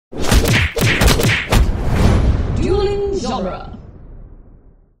genre.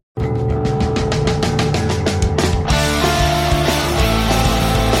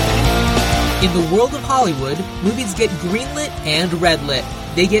 In the world of Hollywood, movies get greenlit and redlit.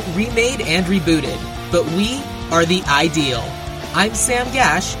 They get remade and rebooted. But we are the Ideal. I'm Sam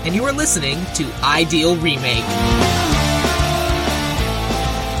Gash, and you are listening to Ideal Remake.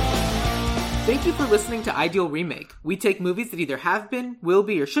 Thank you for listening to Ideal Remake. We take movies that either have been, will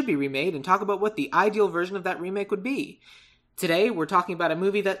be, or should be remade and talk about what the ideal version of that remake would be. Today, we're talking about a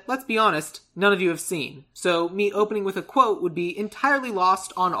movie that, let's be honest, none of you have seen. So me opening with a quote would be entirely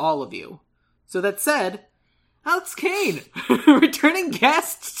lost on all of you. So that said, Alex Kane, returning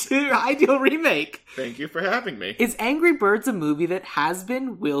guest to Ideal Remake. Thank you for having me. Is Angry Birds a movie that has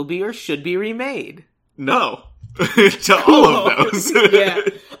been, will be, or should be remade? No. To all of those. Yeah.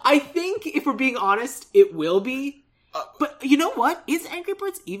 I think, if we're being honest, it will be. But you know what? Is Angry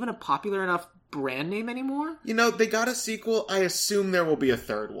Birds even a popular enough brand name anymore? You know, they got a sequel. I assume there will be a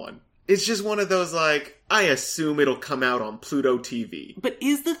third one. It's just one of those, I assume it'll come out on Pluto TV. But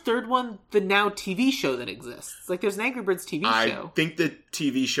is the third one the now TV show that exists? There's an Angry Birds TV show. I think the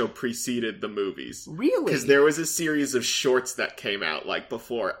TV show preceded the movies. Really? Because there was a series of shorts that came out,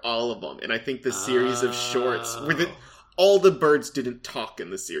 before all of them. And I think the series of shorts... all the birds didn't talk in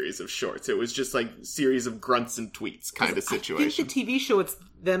the series of shorts. It was just, series of grunts and tweets kind of situation. I think the TV show, it's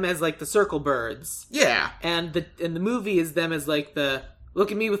them as, the circle birds. Yeah. And the movie is them as, the... Look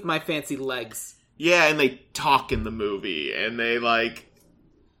at me with my fancy legs. Yeah, and they talk in the movie, and they,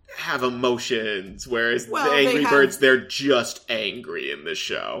 have emotions, whereas the Angry Birds, they're just angry in the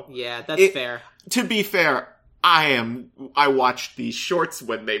show. Yeah, that's fair. To be fair, I watched these shorts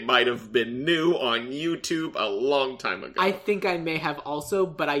when they might have been new on YouTube a long time ago. I think I may have also,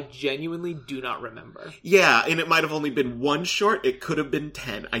 but I genuinely do not remember. Yeah, and it might have only been one short. It could have been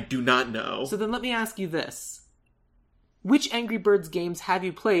 10. I do not know. So then let me ask you this. Which Angry Birds games have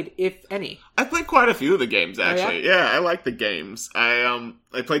you played, if any? I played quite a few of the games, actually. Yeah, I like the games. I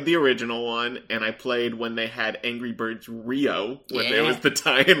played the original one, and I played when they had Angry Birds Rio, when there was the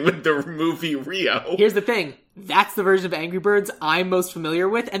tie-in with the movie Rio. Here's the thing. That's the version of Angry Birds I'm most familiar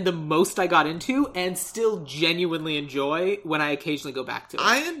with, and the most I got into, and still genuinely enjoy when I occasionally go back to it.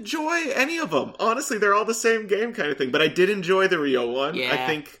 I enjoy any of them. Honestly, they're all the same game kind of thing, but I did enjoy the Rio one. Yeah. I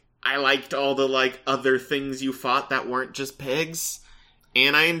think... I liked all the, other things you fought that weren't just pigs.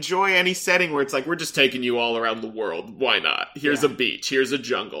 And I enjoy any setting where it's we're just taking you all around the world. Why not? Here's a beach. Here's a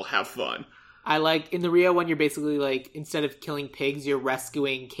jungle. Have fun. I in the Rio one, you're basically, instead of killing pigs, you're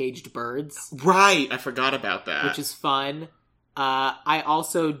rescuing caged birds. Right. I forgot about that. Which is fun. I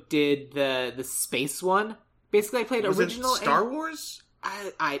also did the space one. Basically, I played original... Star Wars?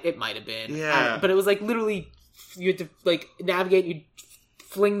 It might have been. Yeah. But it was, literally, you had to, navigate, you'd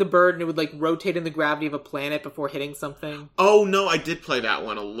fling the bird and it would rotate in the gravity of a planet before hitting something. Oh no, I did play that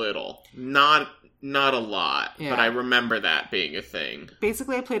one a little. Not a lot, but I remember that being a thing.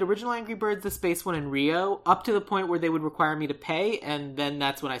 Basically, I played original Angry Birds, the space one, in Rio, up to the point where they would require me to pay, and then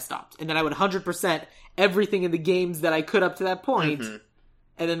that's when I stopped. And then I would 100% everything in the games that I could up to that point,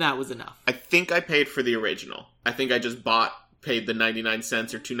 and then that was enough. I think I paid for the original. I think I just paid the 99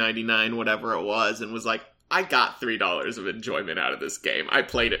 cents or $2.99, whatever it was, and was I got $3 of enjoyment out of this game. I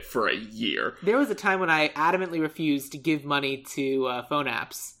played it for a year. There was a time when I adamantly refused to give money to phone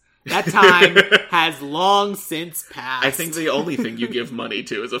apps. That time has long since passed. I think the only thing you give money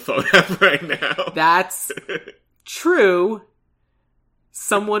to is a phone app right now. That's true.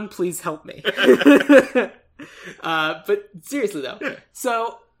 Someone please help me. But seriously though. Yeah.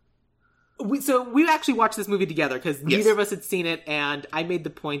 So we actually watched this movie together because neither of us had seen it, and I made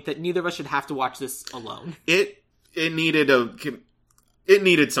the point that neither of us should have to watch this alone. It needed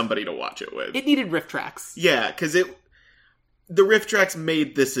somebody to watch it with. It needed riff tracks. Yeah, because the riff tracks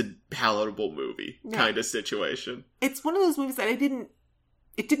made this a palatable movie kind of situation. It's one of those movies that it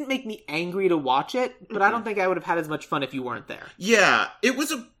didn't make me angry to watch it, but I don't think I would have had as much fun if you weren't there. Yeah, it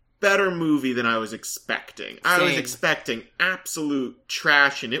was a better movie than I was expecting. I was expecting absolute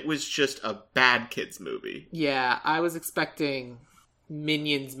trash, and it was just a bad kids movie. Yeah, I was expecting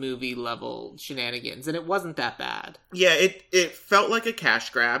Minions movie level shenanigans, and it wasn't that bad. Yeah, it felt like a cash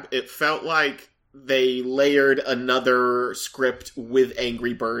grab. It felt like they layered another script with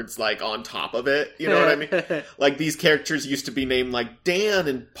Angry Birds, on top of it. You know what I mean? These characters used to be named, Dan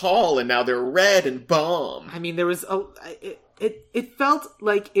and Paul, and now they're Red and Bomb. I mean, there was It felt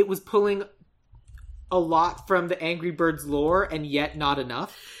like it was pulling a lot from the Angry Birds lore, and yet not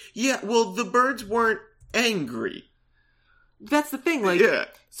enough. Yeah, well, the birds weren't angry. That's the thing, yeah.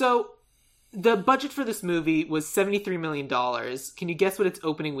 So, The budget for this movie was $73 million. Can you guess what its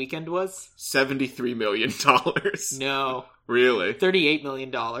opening weekend was? $73 million. No. Really? $38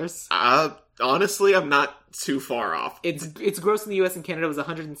 million. Honestly, I'm not too far off. Its gross in the US and Canada was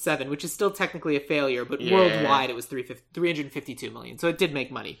 107, which is still technically a failure, but Yeah. worldwide it was 352 million. So it did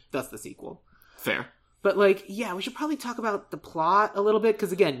make money. Thus the sequel. Fair. But, like, yeah, we should probably talk about the plot a little bit,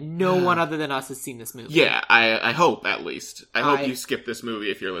 because, again, no one other than us has seen this movie. Yeah, I hope, at least. I hope you skip this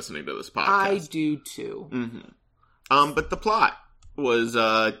movie if you're listening to this podcast. I do, too. Mm-hmm. But the plot was,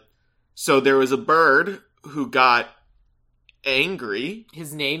 so there was a bird who got angry.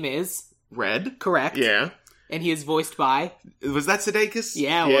 His name is... Red. Correct. Yeah. And he is voiced by... Was that Sudeikis?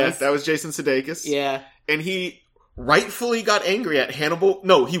 Yeah, it was. That was Jason Sudeikis. Yeah. And he rightfully got angry at Hannibal...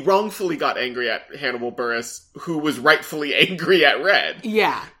 No, he wrongfully got angry at Hannibal Buress, who was rightfully angry at Red.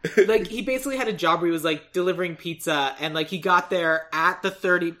 Yeah. Like, he basically had a job where he was, like, delivering pizza, and, like, he got there at the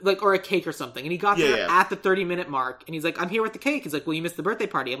 30... Like, or a cake or something, and he got there at the 30-minute mark, and he's like, I'm here with the cake. He's like, well, you missed the birthday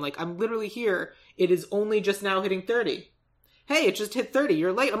party. I'm like, I'm literally here. It is only just now hitting 30. Hey, it just hit 30.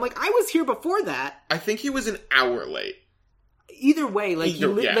 You're late. I'm like, I was here before that. I think he was an hour late. Either way, like,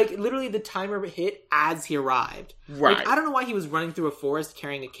 like literally the timer hit as he arrived. Right. Like, I don't know why he was running through a forest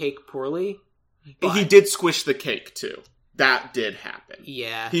carrying a cake poorly. But... He did squish the cake, too. That did happen.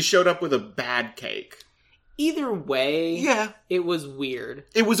 Yeah. He showed up with a bad cake. Either way, yeah, it was weird.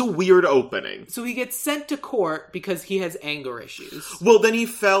 It was a weird opening. So he gets sent to court because he has anger issues. Well, then he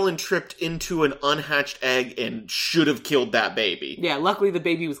fell and tripped into an unhatched egg and should have killed that baby. Yeah, luckily the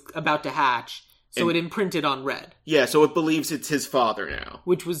baby was about to hatch, so it imprinted on Red. Yeah, so it believes it's his father now.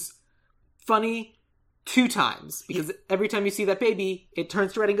 Which was funny 2 times, because every time you see that baby, it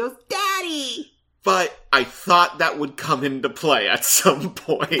turns to Red and goes, Daddy! But I thought that would come into play at some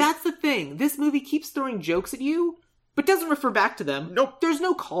point. That's the thing. This movie keeps throwing jokes at you, but doesn't refer back to them. Nope. There's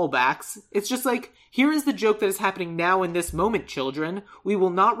no callbacks. It's just like, here is the joke that is happening now in this moment, children. We will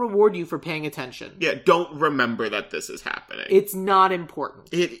not reward you for paying attention. Yeah, don't remember that this is happening. It's not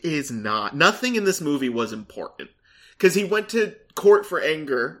important. It is not. Nothing in this movie was important. Because he went to court for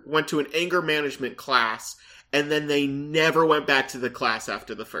anger, went to an anger management class, and then they never went back to the class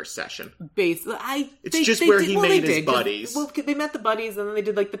after the first session. It's just where he made his buddies. Well, they met the buddies, and then they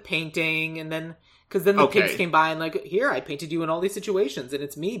did, like, the painting, and then... Because then the pigs came by and, like, here, I painted you in all these situations, and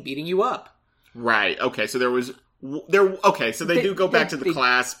it's me beating you up. Right, okay, so they do go back to the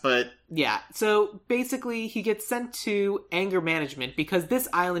class, but... Yeah, so basically he gets sent to anger management because this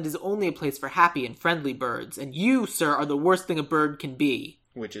island is only a place for happy and friendly birds, and you, sir, are the worst thing a bird can be.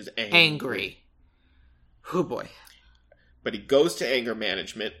 Which is angry. Oh boy. But he goes to anger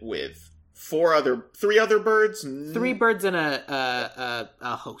management with 3 other birds? 3 birds and a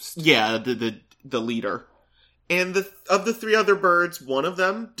host. Yeah, the leader. And of the 3 other birds, one of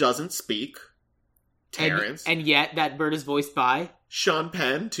them doesn't speak. Terrence. And yet that bird is voiced by... Sean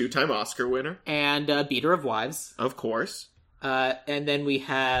Penn, 2-time Oscar winner. And Beater of Wives. Of course. And then we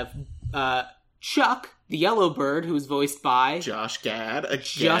have Chuck, the yellow bird, who's voiced by... Josh Gad,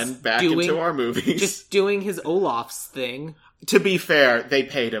 again, back into our movies. Just doing his Olaf's thing. To be fair, they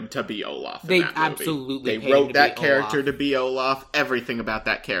paid him to be Olaf in that movie. Absolutely They wrote that character to be Olaf. Everything about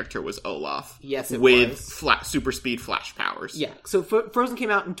that character was Olaf. Yes, it was. With super speed flash powers. Yeah, so Frozen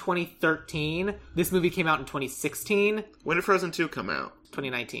came out in 2013. This movie came out in 2016. When did Frozen 2 come out?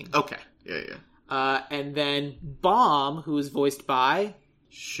 2019. Okay, yeah. And then Bomb, who was voiced by...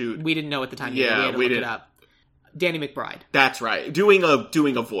 Shoot. We didn't know at the time. Yeah, we had to look it up. Danny McBride. That's right. Doing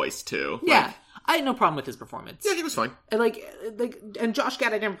a voice, too. Yeah. I had no problem with his performance. Yeah, he was fine. And and Josh Gad,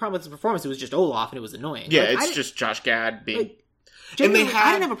 I didn't have a problem with his performance. It was just Olaf, and it was annoying. Yeah, it's just Josh Gad being... I didn't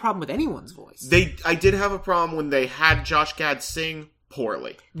have a problem with anyone's voice. I did have a problem when they had Josh Gad sing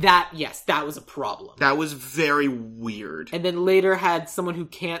poorly. That was a problem. That was very weird. And then later had someone who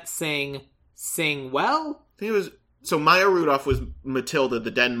can't sing well. I think it was... So Maya Rudolph was Matilda,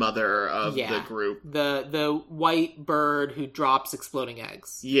 the den mother of the group. The white bird who drops exploding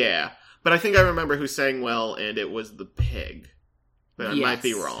eggs. Yeah. But I think I remember who sang well, and it was the pig. But I might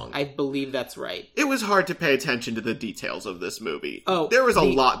be wrong. I believe that's right. It was hard to pay attention to the details of this movie. Oh, there was a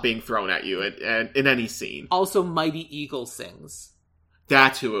lot being thrown at you in any scene. Also, Mighty Eagle sings.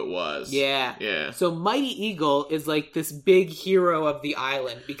 That's who it was. Yeah. So Mighty Eagle is like this big hero of the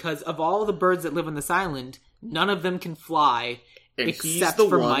island, because of all the birds that live on this island, none of them can fly. And except he's the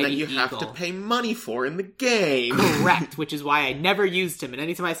for one Mighty that you Eagle. have to pay money for in the game. Correct, which is why I never used him. And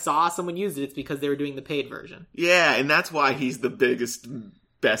anytime I saw someone use it, it's because they were doing the paid version. Yeah, and that's why he's the biggest,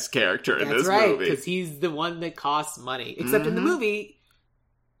 best character in this movie. That's right, because he's the one that costs money. Except in the movie,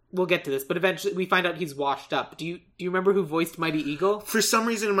 we'll get to this, but eventually we find out he's washed up. Do you remember who voiced Mighty Eagle? For some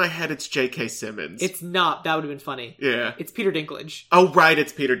reason in my head, it's J.K. Simmons. It's not. That would have been funny. Yeah. It's Peter Dinklage. Oh, right,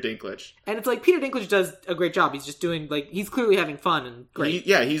 it's Peter Dinklage. And it's like, Peter Dinklage does a great job. He's just doing, like, he's clearly having fun and great.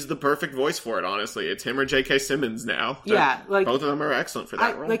 He's the perfect voice for it, honestly. It's him or J.K. Simmons now. Yeah, like... Both of them are excellent for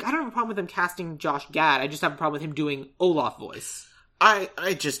that role. I don't have a problem with him casting Josh Gad. I just have a problem with him doing Olaf voice.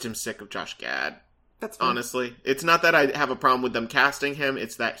 I just am sick of Josh Gad. That's fine. Honestly. It's not that I have a problem with them casting him,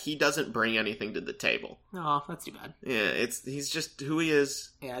 it's that he doesn't bring anything to the table. Oh, that's too bad. Yeah, he's just who he is.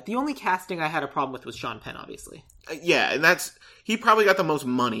 Yeah, the only casting I had a problem with was Sean Penn, obviously. Yeah, and he probably got the most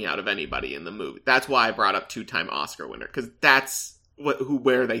money out of anybody in the movie. That's why I brought up 2-time Oscar winner, because that's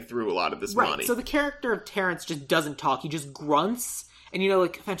where they threw a lot of this money. So the character of Terrence just doesn't talk, he just grunts, and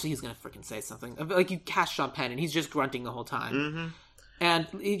like, eventually he's gonna freaking say something. Like, you cast Sean Penn, and he's just grunting the whole time. Mm-hmm. And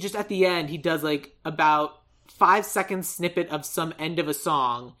he just, at the end, he does, like, about 5-second snippet of some end of a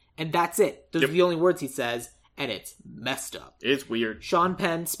song, and that's it. Those are the only words he says, and it's messed up. It's weird. Sean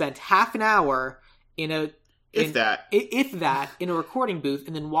Penn spent half an hour in a recording booth,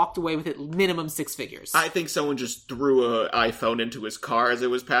 and then walked away with it minimum 6 figures. I think someone just threw an iPhone into his car as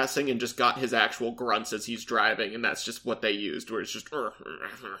it was passing and just got his actual grunts as he's driving, and that's just what they used, where it's just...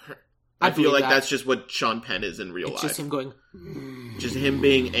 I feel like that's just what Sean Penn is in real life. It's just him going... Just him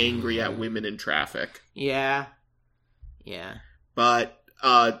being angry at women in traffic. Yeah. Yeah. But,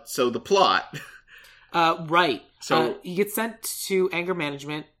 so the plot... Right. So he gets sent to anger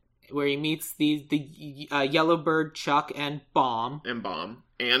management, where he meets the Yellowbird, Chuck, and Bomb.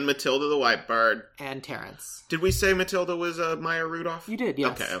 And Matilda the White Bird. And Terrence. Did we say Matilda was Maya Rudolph? You did,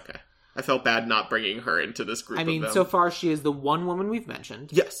 yes. Okay. I felt bad not bringing her into this group of them. So far she is the one woman we've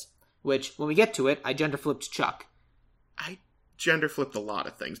mentioned. Yes. Which, when we get to it, I gender flipped Chuck. I gender flipped a lot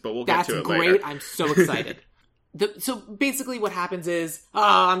of things, but we'll get to it later. That's great. I'm so excited. So basically what happens is,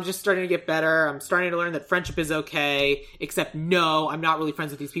 I'm just starting to get better. I'm starting to learn that friendship is okay, except no, I'm not really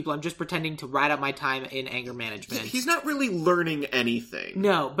friends with these people. I'm just pretending to ride out my time in anger management. He's not really learning anything.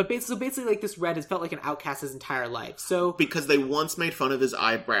 No, but basically like this Red has felt like an outcast his entire life. So because they once made fun of his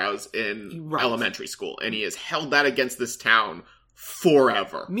eyebrows in elementary school, and he has held that against this town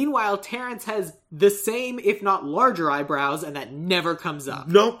forever. Meanwhile, Terrence has the same, if not larger, eyebrows, and that never comes up.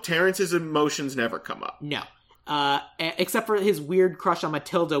 Nope, Terrence's emotions never come up. No. Except for his weird crush on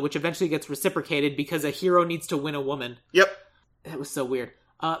Matilda, which eventually gets reciprocated because a hero needs to win a woman. Yep. That was so weird.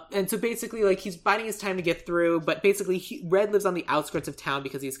 And so basically, like, he's biding his time to get through, but basically, Red lives on the outskirts of town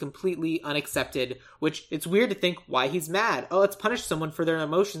because he's completely unaccepted, which it's weird to think why he's mad. Oh, let's punish someone for their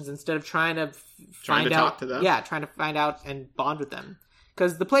emotions instead of trying to talk to them. Yeah, trying to find out and bond with them.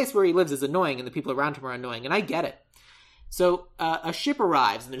 Because the place where he lives is annoying, and the people around him are annoying, and I get it. So, a ship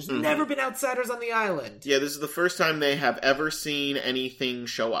arrives, and there's never been outsiders on the island. Yeah, this is the first time they have ever seen anything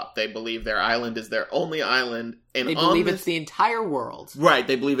show up. They believe their island is their only island. And they believe it's the entire world. Right,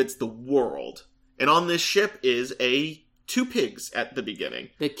 they believe it's the world. And on this ship is two pigs at the beginning.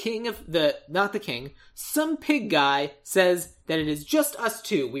 Some pig guy says that it is just us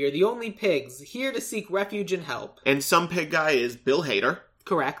two. We are the only pigs, here to seek refuge and help. And some pig guy is Bill Hader.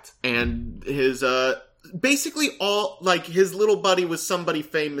 Correct. And his, basically his little buddy was somebody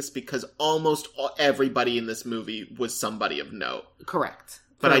famous because almost everybody in this movie was somebody of note. Correct.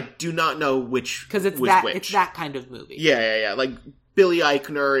 But I do not know which because it's that kind of movie. Yeah. Like Billy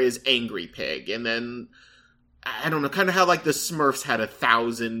Eichner is Angry Pig, and then I don't know, kind of how like the Smurfs had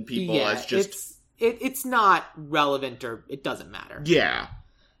 1,000 people as just it's not relevant or it doesn't matter. Yeah.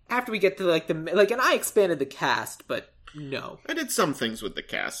 After we get to and I expanded the cast, but no. I did some things with the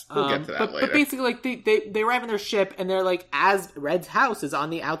cast. We'll get to that later. But basically, they arrive in their ship, and they're like, as Red's house is on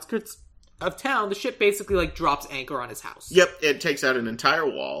the outskirts of town, the ship basically drops anchor on his house. Yep, it takes out an entire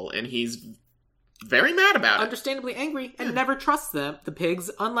wall, and he's very mad about it. Understandably angry, and never trusts the pigs,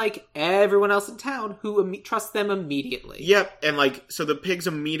 unlike everyone else in town who trusts them immediately. Yep, and so the pigs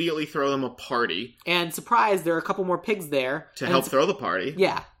immediately throw them a party. And surprise, there are a couple more pigs there. To help throw the party.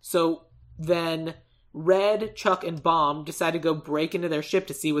 Yeah, so then Red, Chuck, and Bomb decide to go break into their ship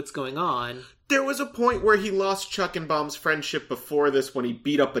to see what's going on. There was a point where he lost Chuck and Bomb's friendship before this when he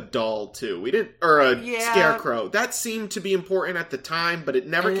beat up a doll, too. Scarecrow. That seemed to be important at the time, but it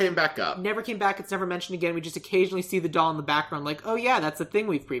never came back up. Never came back. It's never mentioned again. We just occasionally see the doll in the background like, oh yeah, that's a thing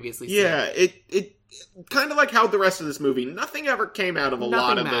we've previously seen. Yeah, it kind of like how the rest of this movie, nothing ever came out of a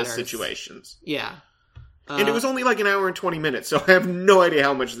lot of those situations. Yeah. And it was only an hour and 20 minutes, so I have no idea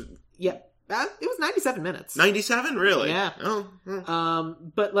how much... Yeah. It was 97 minutes. 97? Really? Yeah. Oh.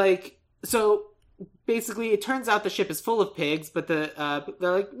 But so basically, it turns out the ship is full of pigs, but they're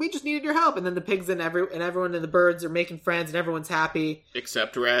like, we just needed your help. And then the pigs and everyone and the birds are making friends and everyone's happy.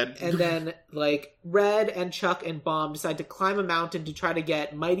 Except Red. And then, like, Red and Chuck and Bomb decide to climb a mountain to try to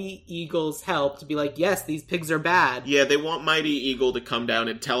get Mighty Eagle's help to be like, yes, these pigs are bad. Yeah, they want Mighty Eagle to come down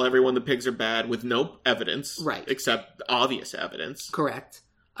and tell everyone the pigs are bad with no evidence. Right. Except obvious evidence. Correct.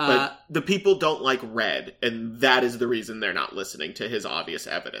 But the people don't like Red, and that is the reason they're not listening to his obvious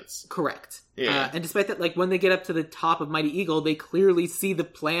evidence. Correct. Yeah. And despite that, like, when they get up to the top of Mighty Eagle, they clearly see the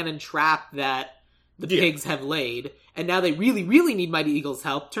plan and trap that the pigs have laid. And now they really, really need Mighty Eagle's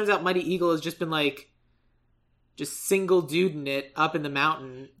help. Turns out Mighty Eagle has just been, like, just single duding it up in the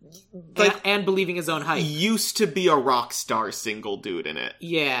mountain. Like, and believing his own hype. Used to be a rock star single dude in it.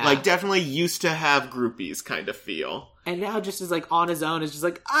 Yeah. Like, definitely used to have groupies kind of feel. And now just is, like, on his own, is just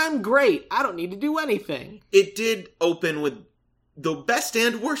like, I'm great. I don't need to do anything. It did open with the best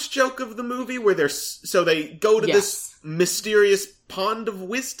and worst joke of the movie, where they go to this mysterious pond of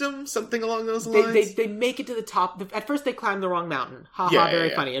wisdom, something along those lines. They make it to the top. At first, they climb the wrong mountain.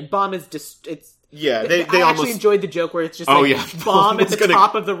 Very funny. And Bomb is just, it's... Yeah, I almost actually enjoyed the joke where it's just Bomb at the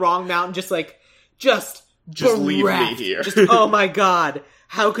top of the wrong mountain, just leave me here. Oh my god,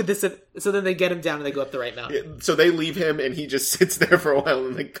 how could this have... So then they get him down and they go up the right mountain. Yeah, so they leave him and he just sits there for a while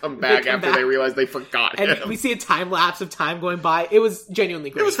and they come back after they realize they forgot him. And we see a time lapse of time going by. It was genuinely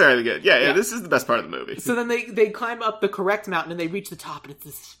great. It was fairly good. Yeah, this is the best part of the movie. So then they climb up the correct mountain and they reach the top, and it's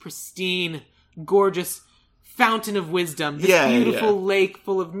this pristine, gorgeous fountain of wisdom. This beautiful lake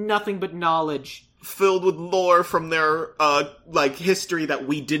full of nothing but knowledge. Filled with lore from their, history that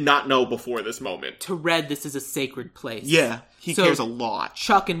we did not know before this moment. To Red, this is a sacred place. Yeah, he cares a lot.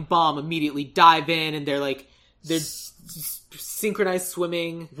 Chuck and Bomb immediately dive in, and they're synchronized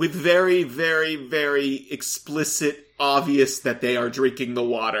swimming. With very, very, very explicit, obvious that they are drinking the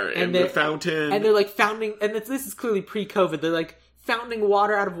water in the fountain. And they're, like, fountain, and this is clearly pre-COVID, they're, like, fountaining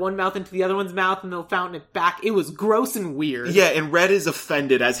water out of one mouth into the other one's mouth, and they'll fountain it back. It was gross and weird. Yeah, and Red is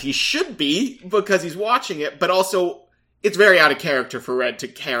offended, as he should be, because he's watching it, but also, it's very out of character for Red to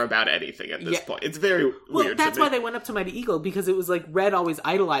care about anything at this point. It's very weird. Well, that's why they went up to Mighty Eagle, because it was like Red always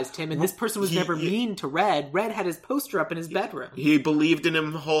idolized him, and this person was never mean to Red. Red had his poster up in his bedroom. He believed in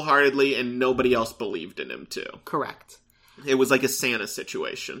him wholeheartedly, and nobody else believed in him, too. Correct. It was like a Santa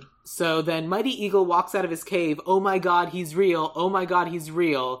situation. So then Mighty Eagle walks out of his cave. Oh my god, he's real. Oh my god, he's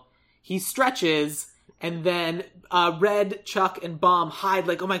real. He stretches, and then Red, Chuck, and Bomb hide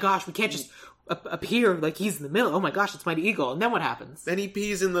like, oh my gosh, we can't just appear like he's in the middle. Oh my gosh, it's Mighty Eagle. And then what happens? Then he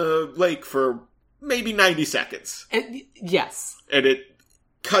pees in the lake for maybe 90 seconds. Yes. And it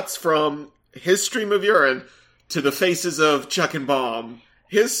cuts from his stream of urine to the faces of Chuck and Bomb.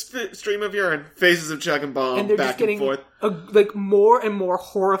 His stream of urine, faces of Chuck and Bomb, and they're back just getting and forth. Like more and more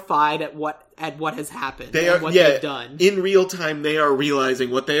horrified at what has happened. What they've done. In real time, they are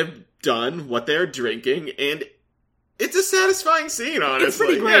realizing what they have done, what they are drinking, and it's a satisfying scene. Honestly, it's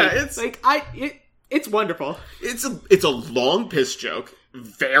pretty great. Yeah, it's like it's wonderful. It's a long piss joke.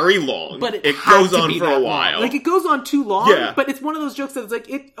 Very long. But it goes on for a while. Long. Like, it goes on too long, but it's one of those jokes that's like,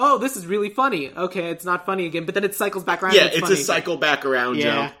 this is really funny. Okay, it's not funny again, but then it cycles back around. Yeah, it's a cycle back around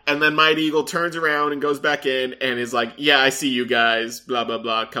joke. And then Mighty Eagle turns around and goes back in and is like, yeah, I see you guys, blah, blah,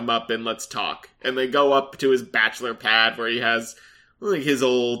 blah, come up and let's talk. And they go up to his bachelor pad where he has, like, his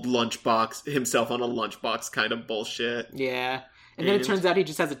old lunchbox, himself on a lunchbox kind of bullshit. Yeah. And then it turns out he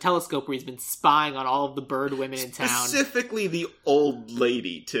just has a telescope where he's been spying on all of the bird women in town. Specifically the old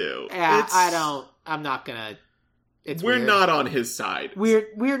lady, too. Yeah, I'm not gonna... We're not on his side.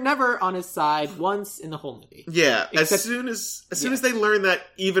 We're never on his side once in the whole movie. Yeah, as soon as they learn that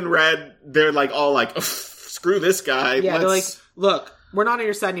even Red, they're like all like, screw this guy. Yeah, they're like, look, we're not on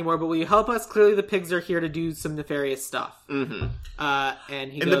your side anymore, but will you help us? Clearly the pigs are here to do some nefarious stuff. Mm-hmm.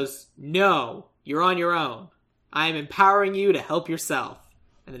 And he goes, no, you're on your own. I am empowering you to help yourself.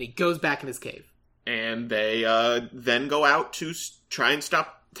 And then he goes back in his cave. And they then go out to try and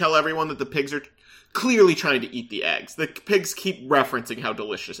tell everyone that the pigs are clearly trying to eat the eggs. The pigs keep referencing how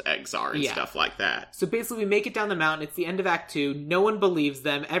delicious eggs are and stuff like that. So basically we make it down the mountain. It's the end of Act 2. No one believes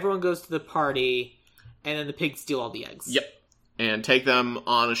them. Everyone goes to the party. And then the pigs steal all the eggs. Yep. And take them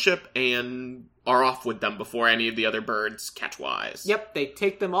on a ship and are off with them before any of the other birds catch wise. Yep, they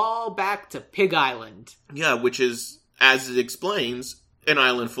take them all back to Pig Island. Yeah, which is, as it explains, an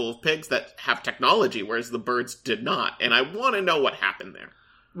island full of pigs that have technology, whereas the birds did not. And I want to know what happened there.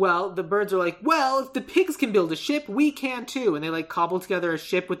 Well, the birds are like, well, if the pigs can build a ship, we can too. And they, like, cobble together a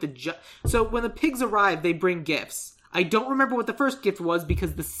ship with So when the pigs arrive, they bring gifts. I don't remember what the first gift was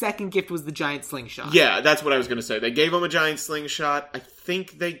because the second gift was the giant slingshot. Yeah, that's what I was going to say. They gave him a giant slingshot. I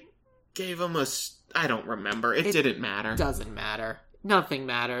think they gave him I don't remember. It didn't matter. Doesn't matter. Nothing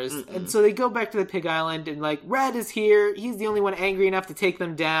matters. Mm-mm. And so they go back to the Pig Island, and, like, Red is here. He's the only one angry enough to take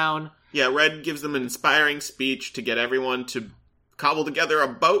them down. Yeah, Red gives them an inspiring speech to get everyone to cobble together a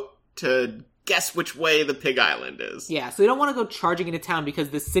boat to guess which way the Pig Island is. Yeah, so they don't want to go charging into town because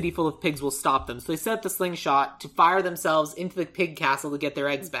this city full of pigs will stop them. So they set up the slingshot to fire themselves into the pig castle to get their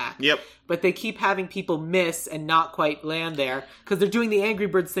eggs back. Yep. But they keep having people miss and not quite land there because they're doing the Angry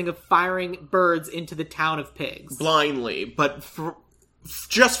Birds thing of firing birds into the town of pigs. Blindly. But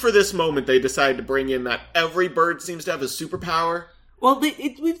just for this moment, they decide to bring in that every bird seems to have a superpower. Well,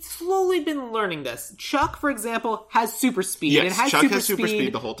 we've slowly been learning this. Chuck, for example, has super speed. Yes, and has Chuck has super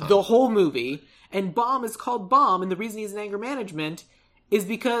speed the whole time. The whole movie. And Bomb is called Bomb, and the reason he's in anger management is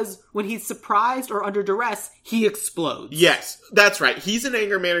because when he's surprised or under duress, he explodes. Yes, that's right. He's in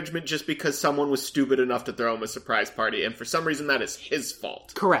anger management just because someone was stupid enough to throw him a surprise party, and for some reason that is his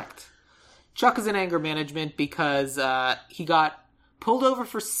fault. Correct. Chuck is in anger management because he got pulled over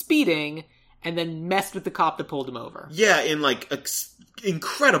for speeding and then messed with the cop that pulled him over. Yeah, in, like,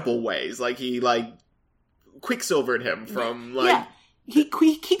 incredible ways. Like, he, like, Quicksilvered him from, like... Yeah,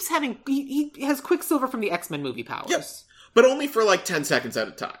 he keeps having... He has Quicksilver from the X-Men movie powers. Yep. But only for, like, 10 seconds at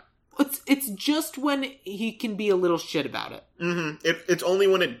a time. It's just when he can be a little shit about it. Mm-hmm. It's only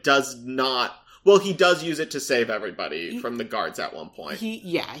when it does not... Well, he does use it to save everybody from the guards at one point.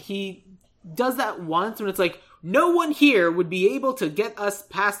 He does that once when it's like... No one here would be able to get us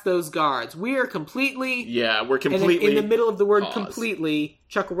past those guards. We're completely... Yeah, we're completely... And in the middle of the word pause. Completely,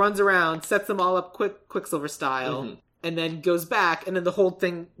 Chuck runs around, sets them all up Quicksilver style, and then goes back, and then the whole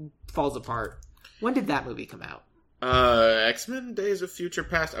thing falls apart. When did that movie come out? X-Men Days of Future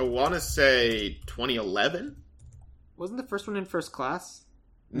Past, I want to say 2011? Wasn't the first one in First Class?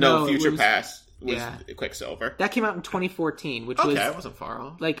 No, Future Past was Quicksilver. That came out in 2014, which was... Okay, I wasn't far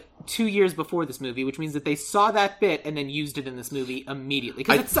off. Like 2 years before this movie, which means that they saw that bit and then used it in this movie immediately.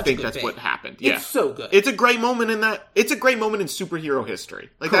 Because it's such a good bit. I think that's what happened. Yeah. It's so good. It's a great moment in that. It's a great moment in superhero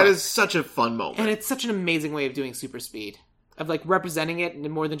history. Like, Correct. That is such a fun moment. And it's such an amazing way of doing super speed. Of, like, representing it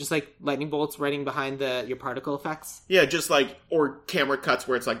more than just, like, lightning bolts right behind your particle effects. Yeah, just, like, or camera cuts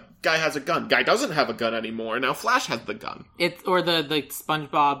where it's like, guy has a gun. Guy doesn't have a gun anymore. Now Flash has the gun. Or the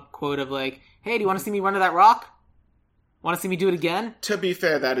SpongeBob quote of, like, hey, do you want to see me run to that rock? Want to see me do it again? To be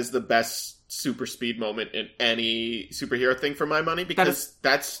fair, that is the best super speed moment in any superhero thing for my money, because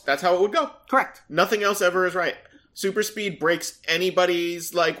that's how it would go. Correct. Nothing else ever is right. Super speed breaks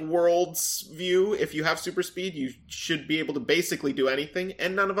anybody's, like, world's view. If you have super speed, you should be able to basically do anything,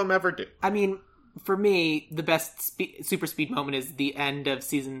 and none of them ever do. I mean, for me, the best super speed moment is the end of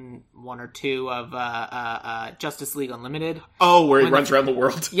season 1 or 2 of Justice League Unlimited. Oh, where he runs around the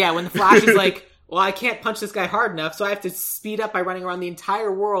world. Yeah, when the Flash is like, well, I can't punch this guy hard enough, so I have to speed up by running around the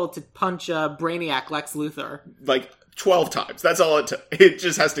entire world to punch Brainiac Lex Luthor. Like 12 times. That's all it took. It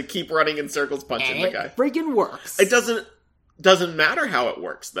just has to keep running in circles punching the guy. It friggin' works. It doesn't matter how it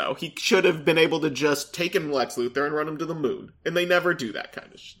works, though. He should have been able to just take him Lex Luthor and run him to the moon. And they never do that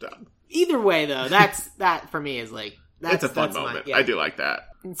kind of stuff. Either way, though, that for me is like... It's a fun moment. I do like that.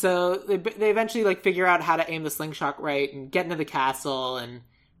 And so they eventually, like, figure out how to aim the slingshot right and get into the castle and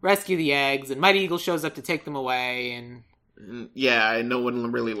rescue the eggs, and Mighty Eagle shows up to take them away, and... Yeah, and no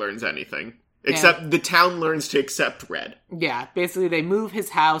one really learns anything. Except the town learns to accept Red. Yeah, basically they move his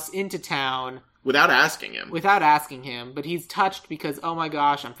house into town. Without asking him. But he's touched because, oh my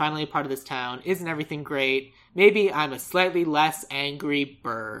gosh, I'm finally a part of this town. Isn't everything great? Maybe I'm a slightly less angry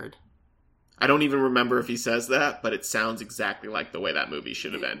bird. I don't even remember if he says that, but it sounds exactly like the way that movie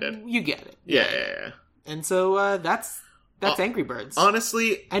should have ended. You get it. Yeah. And so that's Angry Birds.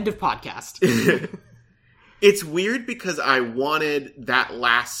 Honestly... End of podcast. It's weird because I wanted that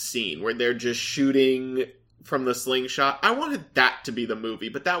last scene where they're just shooting from the slingshot. I wanted that to be the movie,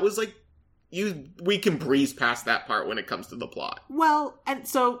 but that was like, we can breeze past that part when it comes to the plot. Well, and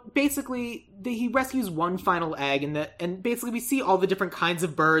so basically he rescues one final egg, and basically we see all the different kinds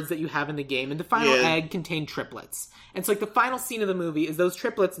of birds that you have in the game, and the final egg contained triplets. And so, like, the final scene of the movie is those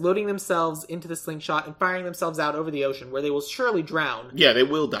triplets loading themselves into the slingshot and firing themselves out over the ocean, where they will surely drown. Yeah, they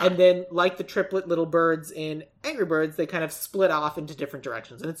will die. And then, like the triplet little birds in Angry Birds, they kind of split off into different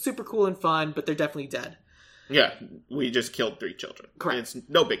directions. And it's super cool and fun, but they're definitely dead. Yeah, we just killed 3 children. Correct. And it's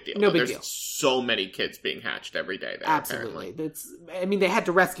no big deal. There's so many kids being hatched every day there. Absolutely. They had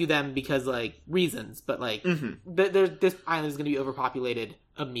to rescue them because, like, reasons, but, like, this island is going to be overpopulated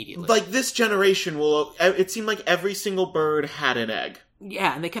immediately. Like, this generation it seemed like every single bird had an egg.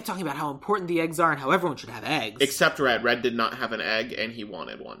 Yeah, and they kept talking about how important the eggs are and how everyone should have eggs. Except Red. Red did not have an egg, and he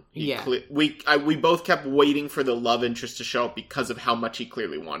wanted one. Yeah. We both kept waiting for the love interest to show up because of how much he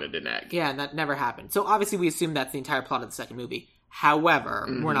clearly wanted an egg. Yeah, and that never happened. So obviously we assume that's the entire plot of the second movie. However,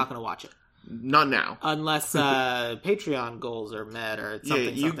 we're not going to watch it. Not now. Unless Patreon goals are met or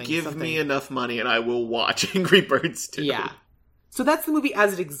something. Yeah, give me enough money and I will watch Angry Birds 2. Yeah. So that's the movie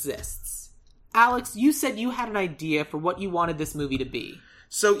as it exists. Alex, you said you had an idea for what you wanted this movie to be.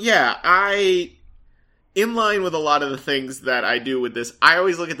 So yeah, in line with a lot of the things that I do with this, I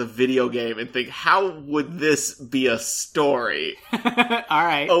always look at the video game and think, how would this be a story? All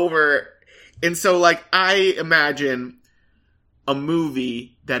right. And so like, I imagine a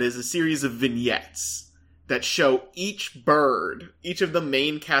movie that is a series of vignettes that show each of the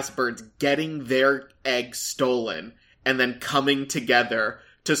main cast birds getting their eggs stolen and then coming together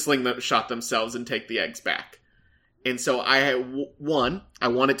to shot themselves and take the eggs back. And so I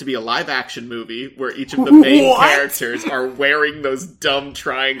want it to be a live-action movie where each of the main characters are wearing those dumb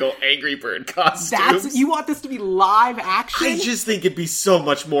triangle Angry Bird costumes. You want this to be live action? I just think it'd be so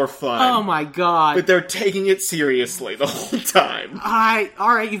much more fun. Oh my god. But they're taking it seriously the whole time.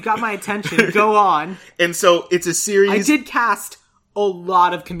 Alright, you've got my attention. Go on. And so it's a series... I did cast a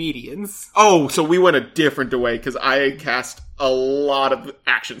lot of comedians. Oh, so we went a different way, because I cast a lot of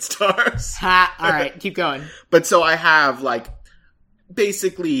action stars. Alright, keep going. But so I have, like,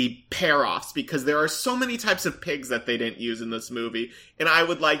 basically pair-offs, because there are so many types of pigs that they didn't use in this movie, and I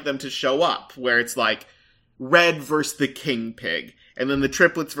would like them to show up, where it's like, Red versus the king pig, and then the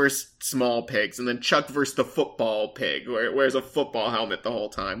triplets versus small pigs, and then Chuck versus the football pig, where it wears a football helmet the whole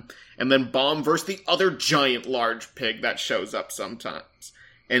time, and then Bomb versus the other giant large pig that shows up sometimes,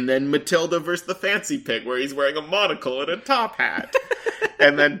 and then Matilda versus the fancy pig, where he's wearing a monocle and a top hat,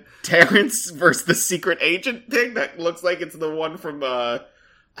 and then Terrence versus the secret agent pig that looks like it's the one from,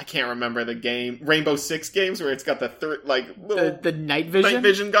 I can't remember the game, Rainbow Six games, where it's got the the night vision? Night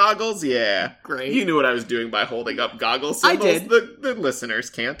vision goggles, yeah. Great. You knew what I was doing by holding up goggle symbols. I did. The listeners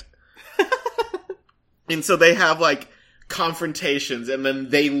can't. And so they have, like, confrontations, and then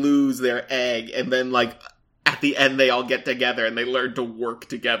they lose their egg, and then, like, at the end they all get together, and they learn to work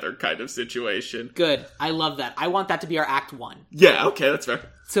together kind of situation. Good. I love that. I want that to be our Act 1. Yeah, okay, that's fair.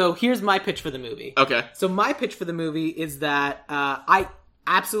 So here's my pitch for the movie. Okay. So my pitch for the movie is that I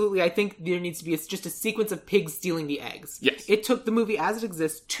think there needs to be just a sequence of pigs stealing the eggs. Yes. It took the movie as it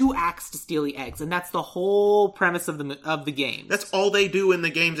exists 2 acts to steal the eggs, and that's the whole premise of the game. That's all they do in the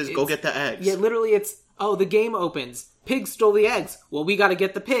games is go get the eggs. Yeah, literally it's, the game opens. Pigs stole the eggs. Well, we gotta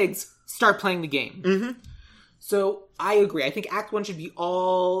get the pigs. Start playing the game. Mm-hmm. So I agree. I think Act 1 should be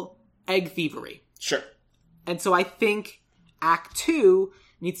all egg thievery. Sure. And so I think Act 2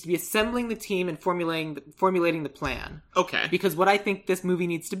 needs to be assembling the team and formulating the plan. Okay. Because what I think this movie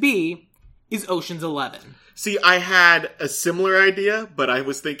needs to be is Ocean's 11. See, I had a similar idea, but I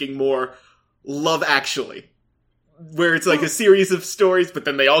was thinking more Love Actually. Where it's like a series of stories, but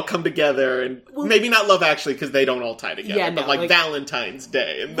then they all come together, and maybe not Love Actually, because they don't all tie together, but like Valentine's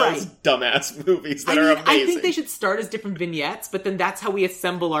Day and those dumbass movies that are amazing. I think they should start as different vignettes, but then that's how we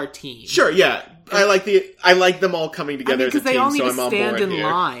assemble our team. Sure, yeah. I like them all coming together as a team, they all need so to I'm on stand board in here.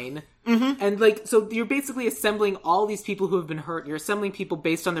 line. Mm-hmm. And so you're basically assembling all these people who have been hurt. You're assembling people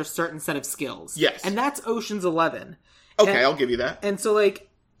based on their certain set of skills. Yes. And that's Ocean's 11. Okay, I'll give you that. And so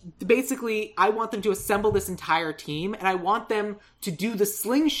basically, I want them to assemble this entire team, and I want them to do the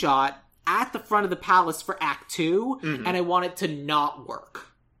slingshot at the front of the palace for Act 2, and I want it to not work.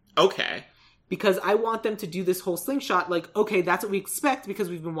 Okay. Because I want them to do this whole slingshot, okay, that's what we expect because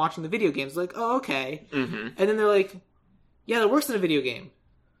we've been watching the video games. Oh, okay. Mm-hmm. And then they're like, yeah, that works in a video game.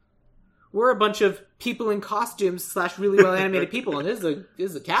 We're a bunch of people in costumes / really well-animated people, and this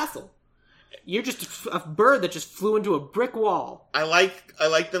is a castle. You're just a bird that just flew into a brick wall. I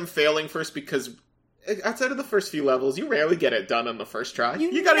like them failing first because outside of the first few levels, you rarely get it done on the first try.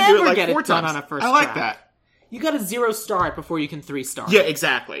 You got to do it like 4 times on a first I like try. that. You got to 0-star it before you can 3-star. Yeah,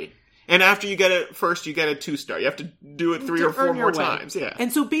 exactly. And after you get it first, you get a 2-star. You have to do it 3 or 4 more times. Yeah.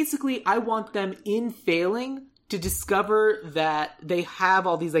 And so basically, I want them in failing to discover that they have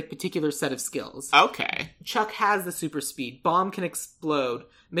all these particular set of skills. Okay. Chuck has the super speed. Bomb can explode.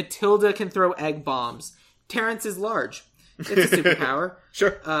 Matilda can throw egg bombs. Terrence is large. It's a superpower.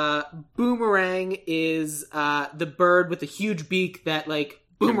 Sure. Boomerang is the bird with the huge beak that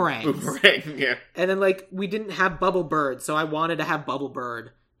boomerangs. Boomerang, yeah. And then we didn't have Bubble Bird, so I wanted to have Bubble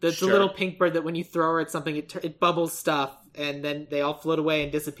Bird. The little pink bird that when you throw her at something, it bubbles stuff, and then they all float away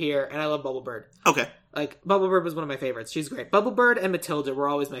and disappear, and I love Bubble Bird. Okay. Bubble Bird was one of my favorites. She's great. Bubble Bird and Matilda were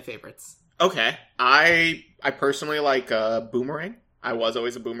always my favorites. Okay. I personally like Boomerang. I was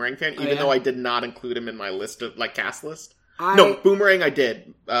always a Boomerang fan, even yeah? though I did not include him in my list of, like, cast list. No, Boomerang I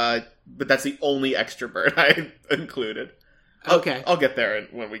did, but that's the only extra bird I included. Okay. I'll get there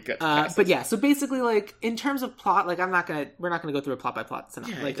when we get to cast but yeah, so basically, like, in terms of plot, like, we're not gonna go through a plot-by-plot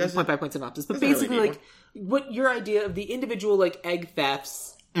synopsis, point-by-point synopsis, but basically, really like, what your idea of the individual, like, egg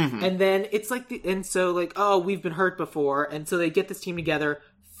thefts, and then it's like, oh, we've been hurt before, and so they get this team together,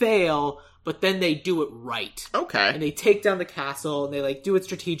 fail, but then they do it right. Okay. And they take down the castle, and they, like, do it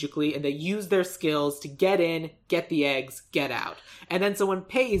strategically, and they use their skills to get in, get the eggs, get out. And then someone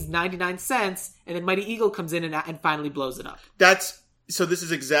pays 99 cents, and then Mighty Eagle comes in and finally blows it up. So this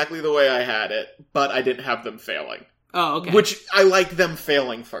is exactly the way I had it, but I didn't have them failing. Oh, okay. Which, I like them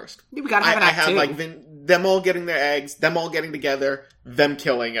failing first. We gotta have an act I two. have, like, them all getting their eggs, them all getting together, them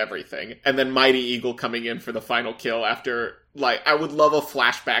killing everything, and then Mighty Eagle coming in for the final kill after, like, I would love a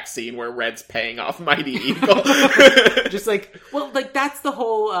flashback scene where Red's paying off Mighty Eagle. Just like, well, like, that's the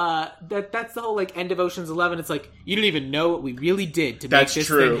whole, that's the whole, like, end of Ocean's 11. It's like, you don't even know what we really did to make this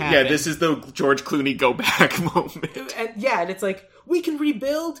thing happen. Yeah, this is the George Clooney go back moment. And it's like, we can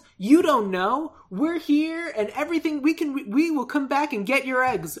rebuild, you don't know, we're here, and everything, we will come back and get your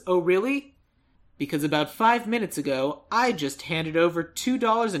eggs. Oh, really? Because about 5 minutes ago, I just handed over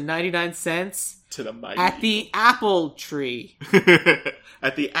 $2.99 to the Mighty at the Apple Tree.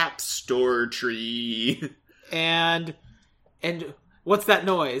 At the App Store tree. And what's that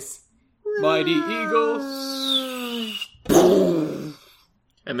noise? Mighty Eagle.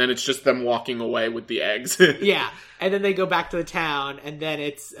 And then it's just them walking away with the eggs. Yeah. And then they go back to the town, and then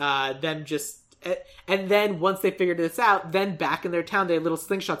it's them just... And then once they figured this out, then back in their town, they have little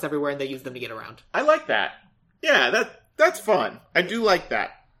slingshots everywhere, and they use them to get around. I like that. Yeah, that's fun. I do like that.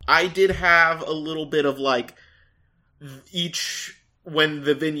 I did have a little bit of, like, when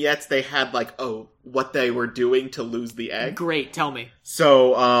the vignettes, they had, like, what they were doing to lose the egg. Great, tell me.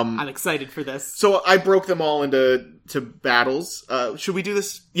 So, I'm excited for this. So I broke them all into battles. Should we do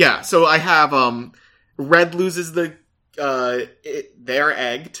this? Yeah, so I have, Red loses their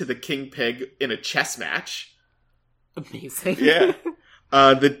egg to the King Pig in a chess match. Amazing. Yeah.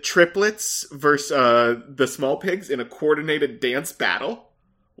 The triplets versus the small pigs in a coordinated dance battle,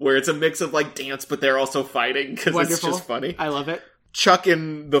 where it's a mix of, like, dance, but they're also fighting, because it's just funny. I love it. Chuck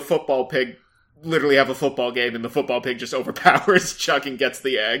and the football pig literally have a football game, and the football pig just overpowers Chuck and gets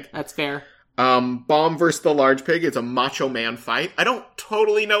the egg. That's fair. Bomb versus the large pig, it's a Macho Man fight. I don't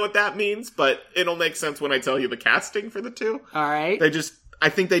totally know what that means, but it'll make sense when I tell you the casting for the two. Alright. I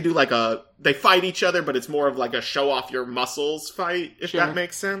think they do they fight each other, but it's more of like a show off your muscles fight, if that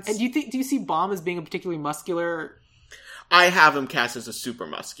makes sense. And do you see Bomb as being a particularly muscular... I have him cast as a super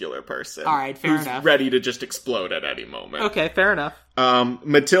muscular person. Alright, fair enough. Ready to just explode at any moment. Okay, fair enough.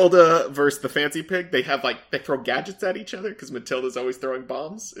 Matilda versus the fancy pig, they throw gadgets at each other, because Matilda's always throwing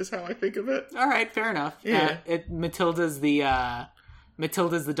bombs, is how I think of it. Alright, fair enough. Yeah. Matilda's the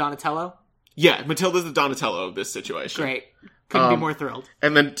Donatello? Yeah, Matilda's the Donatello of this situation. Great. Couldn't be more thrilled.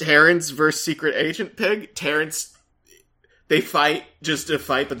 And then Terrence versus Secret Agent Pig. Terrence, they fight just to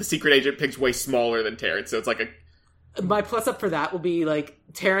fight, but the Secret Agent Pig's way smaller than Terrence, so it's like a... My plus up for that will be, like,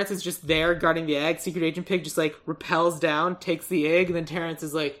 Terrence is just there guarding the egg. Secret Agent Pig just, like, rappels down, takes the egg, and then Terrence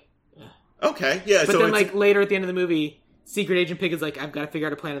is like... Ugh. Okay, yeah. But then, like, later at the end of the movie, Secret Agent Pig is like, I've got to figure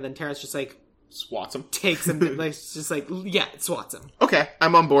out a plan, and then Terrence just, like... swats him. Takes him, like, just like, yeah, it swats him. Okay,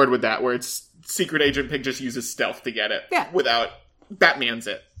 I'm on board with that, where it's Secret Agent Pig just uses stealth to get it. Yeah. Without... Batman's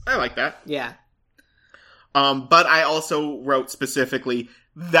it. I like that. Yeah. But I also wrote specifically,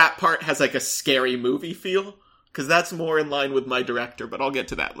 that part has, like, a scary movie feel. Because that's more in line with my director, but I'll get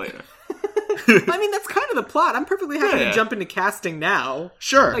to that later. I mean, that's kind of the plot. I'm perfectly happy to jump into casting now.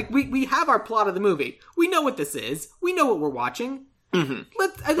 Sure. Like, we have our plot of the movie. We know what this is. We know what we're watching. Mm-hmm.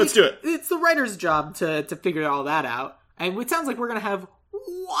 Let's do it. It's the writer's job to figure all that out. And it sounds like we're going to have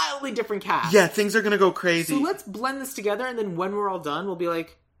wildly different casts. Yeah, things are going to go crazy. So let's blend this together, and then when we're all done, we'll be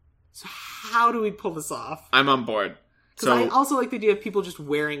like, so how do we pull this off? I'm on board. Because I also like the idea of people just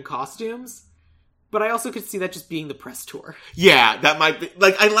wearing costumes. But I also could see that just being the press tour. Yeah, that might be...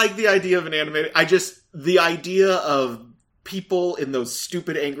 Like, I like the idea of an animated... The idea of people in those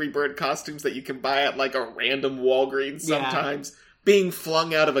stupid Angry Bird costumes that you can buy at, like, a random Walgreens sometimes, being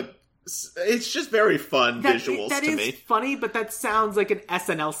flung out of a... It's just very fun visuals to me. That is funny, but that sounds like an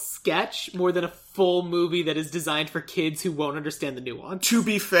SNL sketch more than a full movie that is designed for kids who won't understand the nuance. To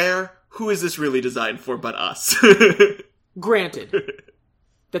be fair, who is this really designed for but us? Granted.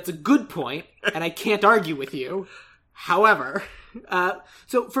 That's a good point, and I can't argue with you. However,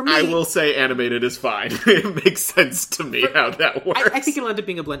 so for me... I will say animated is fine. It makes sense to me how that works. I think it'll end up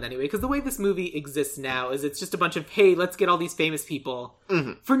being a blend anyway, because the way this movie exists now is it's just a bunch of, hey, let's get all these famous people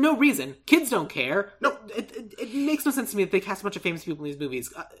for no reason. Kids don't care. No. It makes no sense to me that they cast a bunch of famous people in these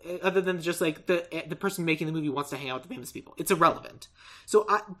movies, other than just like the person making the movie wants to hang out with the famous people. It's irrelevant. So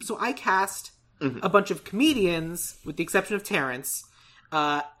I cast a bunch of comedians, with the exception of Terrence,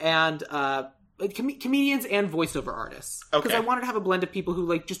 and comedians and voiceover artists. Because I wanted to have a blend of people who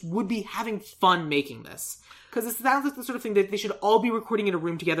like just would be having fun making this. Because it sounds like the sort of thing that they should all be recording in a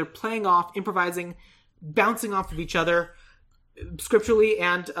room together, playing off, improvising, bouncing off of each other, scripturally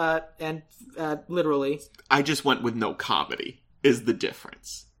and literally. I just went with no comedy, is the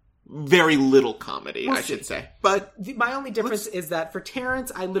difference. Very little comedy, I should say. But my only difference is that for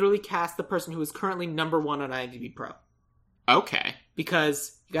Terrence, I literally cast the person who is currently number 1 on IMDb Pro. Okay.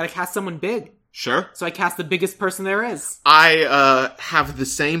 Because you gotta cast someone big. Sure. So I cast the biggest person there is. I have the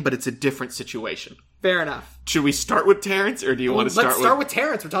same, but it's a different situation. Fair enough. Should we start with Terrence, or do you want to start with... Let's start with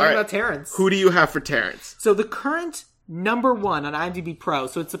Terrence. We're talking about Terrence. Who do you have for Terrence? So the current number 1 on IMDb Pro,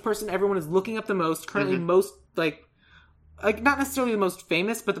 so it's the person everyone is looking up the most, currently most, like, not necessarily the most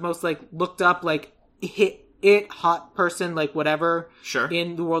famous, but the most, like, looked up, like, hot person, like, whatever. Sure.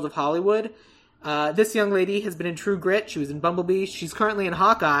 In the world of Hollywood. This young lady has been in True Grit. She was in Bumblebee. She's currently in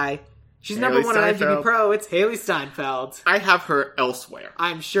Hawkeye. She's number 1 on IMDb Pro. It's Haley Steinfeld. I have her elsewhere.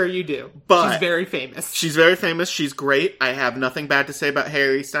 I'm sure you do. But she's very famous. She's very famous. She's great. I have nothing bad to say about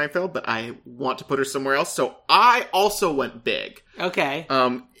Haley Steinfeld, but I want to put her somewhere else. So I also went big. Okay.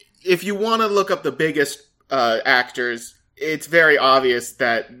 If you want to look up the biggest actors, it's very obvious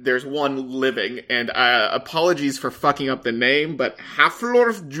that there's one living, and apologies for fucking up the name, but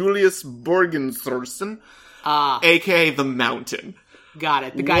Haflorf Julius Borgenthorsten, aka The Mountain. Got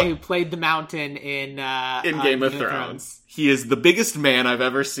it. The guy who played the Mountain in Game of Thrones. He is the biggest man I've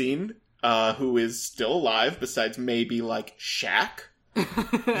ever seen, who is still alive, besides maybe, like, Shaq.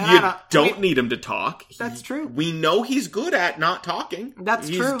 You don't need him to talk. That's true. We know he's good at not talking. That's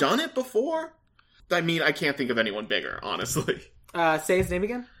true. He's done it before. I mean, I can't think of anyone bigger, honestly. Say his name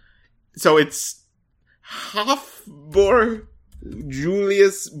again? So it's Hafbor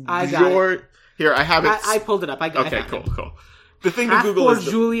Julius Bjorn. Here, I have it. I pulled it up. Okay, cool. The thing to Google is...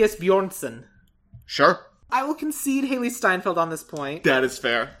 Julius Bjornsson. Sure. I will concede Haley Steinfeld on this point. That is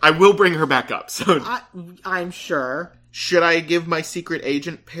fair. I will bring her back up, so... I'm sure. Should I give my secret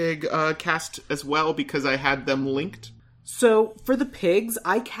agent pig cast as well, because I had them linked? So, for the pigs,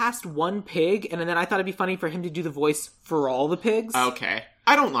 I cast one pig, and then I thought it'd be funny for him to do the voice for all the pigs. Okay.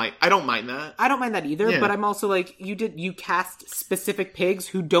 I don't mind that. I don't mind that either, but I'm also like, you cast specific pigs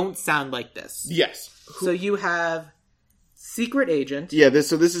who don't sound like this. Yes. So you have secret agent. Yeah,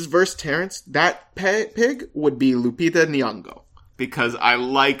 so this is verse Terrence. That pig would be Lupita Nyong'o, because I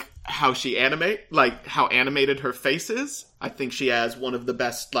like how she how animated her face is. I think she has one of the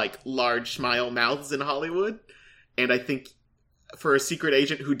best, like, large smile mouths in Hollywood. And I think for a secret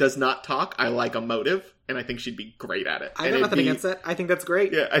agent who does not talk, I like a motive, and I think she'd be great at it. I got nothing against that. I think that's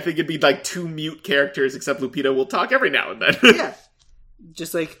great. Yeah, I think it'd be like 2 mute characters, except Lupita will talk every now and then. Yeah.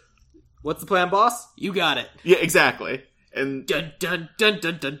 Just like, what's the plan, boss? You got it. Yeah, exactly. And dun dun dun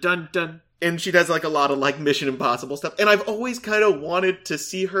dun dun dun dun. And she does, like, a lot of, like, Mission Impossible stuff. And I've always kind of wanted to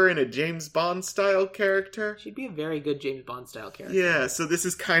see her in a James Bond-style character. She'd be a very good James Bond-style character. Yeah, so this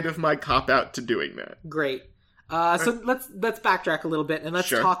is kind of my cop-out to doing that. Great. So let's backtrack a little bit, and let's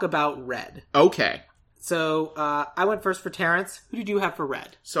talk about Red. Okay. So, I went first for Terrence. Who did you have for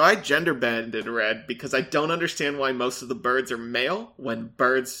Red? So I gender-bended Red, because I don't understand why most of the birds are male, when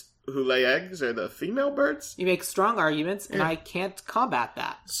birds who lay eggs are the female birds. You make strong arguments, and I can't combat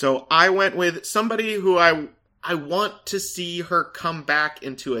that. So I went with somebody who I want to see her come back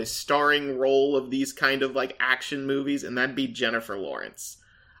into a starring role of these kind of, like, action movies, and that'd be Jennifer Lawrence.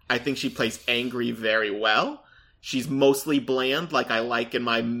 I think she plays angry very well. She's mostly bland, like I like in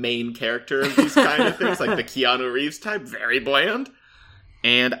my main character of these kind of things, like the Keanu Reeves type, very bland.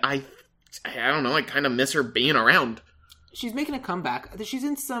 And I don't know, I kind of miss her being around. She's making a comeback. She's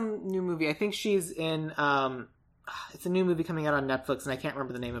in some new movie. I think she's in, it's a new movie coming out on Netflix, and I can't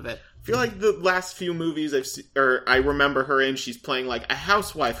remember the name of it. I feel like the last few movies I remember her in, she's playing like a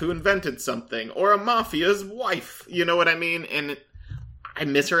housewife who invented something, or a mafia's wife, you know what I mean? And I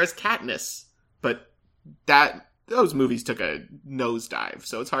miss her as Katniss, but those movies took a nosedive,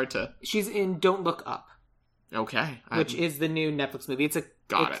 so it's hard to... She's in Don't Look Up. Okay. Which is the new Netflix movie. It's a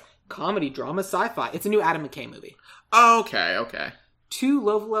comedy, drama, sci-fi. It's a new Adam McKay movie. Okay. Two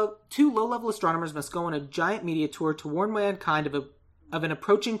low-level astronomers must go on a giant media tour to warn mankind of an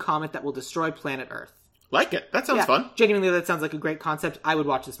approaching comet that will destroy planet Earth. Like it. That sounds fun. Genuinely, that sounds like a great concept. I would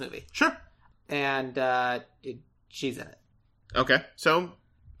watch this movie. Sure. And she's in it. Okay. So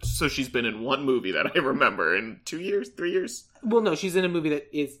she's been in one movie that I remember in 2 years, 3 years? Well, no, she's in a movie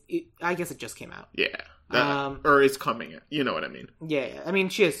that I guess it just came out. Yeah. Or is coming out. You know what I mean. Yeah. I mean,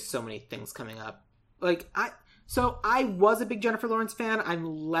 she has so many things coming up. Like, I was a big Jennifer Lawrence fan. I'm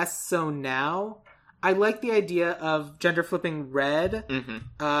less so now. I like the idea of gender flipping Red. Mm-hmm.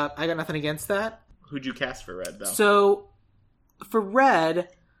 I got nothing against that. Who'd you cast for Red, though? So, for Red,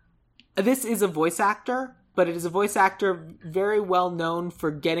 this is a voice actor, but it is a voice actor very well known for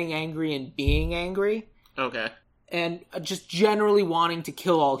getting angry and being angry. Okay. And just generally wanting to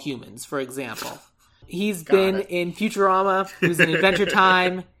kill all humans, for example. He's been in Futurama. He was in Adventure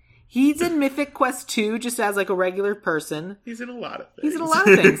Time. He's in Mythic Quest 2 just as like a regular person. He's in a lot of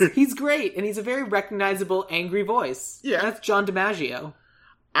things. He's great. And he's a very recognizable, angry voice. Yeah. That's John DiMaggio.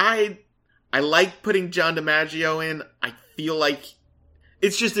 I like putting John DiMaggio in. I feel like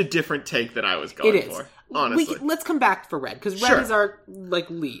it's just a different take than I was going for. Honestly. Let's come back for Red, because Red is our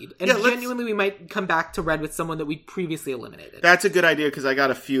lead. And genuinely, we might come back to Red with someone that we previously eliminated. That's a good idea, because I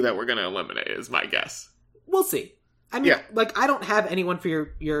got a few that we're going to eliminate, is my guess. We'll see. I mean, I don't have anyone for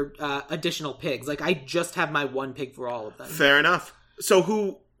your additional pigs. Like, I just have my one pig for all of them. Fair enough.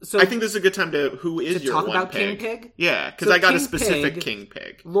 So I think this is a good time who is your one pig? To talk about King Pig? Yeah, because I got a specific King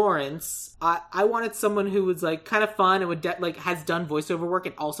Pig. Lawrence. I wanted someone who was, like, kind of fun and would has done voiceover work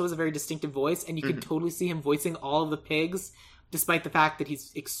and also has a very distinctive voice, and you could totally see him voicing all of the pigs, despite the fact that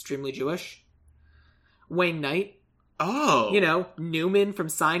he's extremely Jewish. Wayne Knight. Oh. You know, Newman from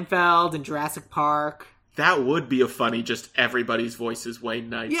Seinfeld and Jurassic Park. That would be a funny, just everybody's voice is Wayne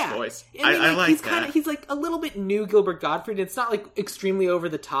Knight's voice. I like he's that. He's like a little bit new Gilbert Gottfried. It's not like extremely over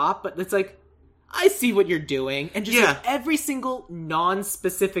the top, but it's like, I see what you're doing. And just like every single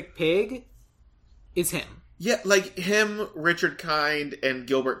non-specific pig is him. Yeah, like him, Richard Kind, and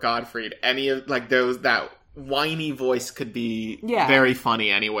Gilbert Gottfried. Any of like those, that whiny voice could be very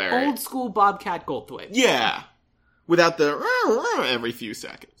funny anywhere. Old school Bobcat Goldthwait. Yeah. Without the every few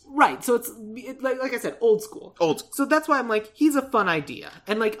seconds. Right, so it's like I said, old school. So that's why I'm like, he's a fun idea.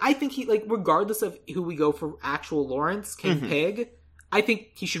 And like, I think he, like, regardless of who we go for actual Lawrence, King Pig, I think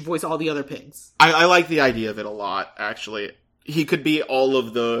he should voice all the other pigs. I like the idea of it a lot, actually. He could be all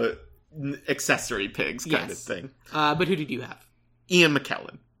of the accessory pigs kind of thing. But who did you have? Ian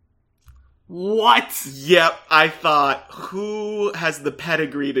McKellen. What? Yep, I thought, who has the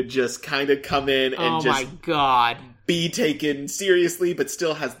pedigree to just kind of come in and my God. Be taken seriously, but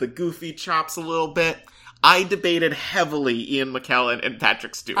still has the goofy chops a little bit. I debated heavily Ian McKellen and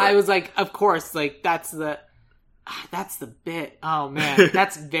Patrick Stewart. I was like, of course, like, that's the bit. Oh, man.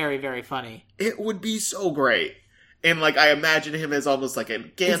 That's very, very funny. It would be so great. And, like, I imagine him as almost like a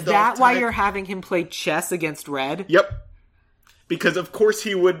Gandalf Is that why you're having him play chess against Red? Yep. Because, of course,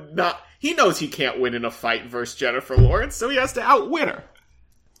 he would not... He knows he can't win in a fight versus Jennifer Lawrence, so he has to outwin her.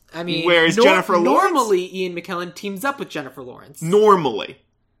 I mean, whereas Jennifer Lawrence... Normally, Ian McKellen teams up with Jennifer Lawrence. Normally.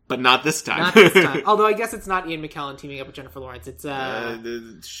 But not this time. Not this time. Although I guess it's not Ian McKellen teaming up with Jennifer Lawrence. It's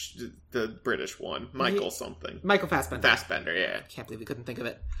the British one. Michael something. Michael Fassbender. Fassbender, yeah. Can't believe we couldn't think of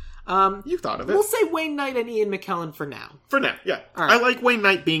it. You thought of it. We'll say Wayne Knight and Ian McKellen for now. For now, yeah. All right. I like Wayne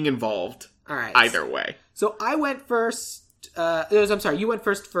Knight being involved. All right. Either way. So I went first... I'm sorry, you went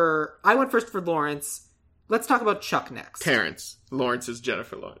first for... I went first for Lawrence. Let's talk about Chuck next. Terrence. Lawrence is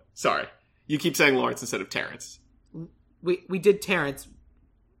Jennifer Lawrence. Sorry. You keep saying Lawrence instead of Terrence. We did Terrence.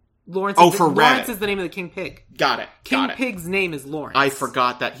 Lawrence. Lawrence is the name of the King Pig. Got it. King Pig's name is Lawrence. I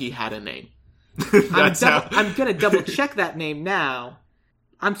forgot that he had a name. I'm going to double check that name now.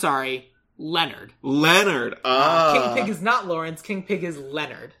 I'm sorry. Leonard. King Pig is not Lawrence. King Pig is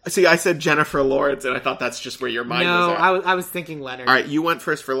Leonard. See, I said Jennifer Lawrence, and I thought that's just where your mind was at. No, I was thinking Leonard. All right, you went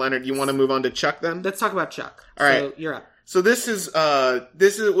first for Leonard. You want to move on to Chuck then? Let's talk about Chuck. All right. So you're up. So this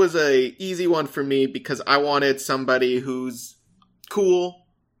was a easy one for me because I wanted somebody who's cool,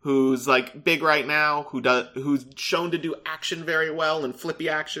 who's like big right now, who's shown to do action very well and flippy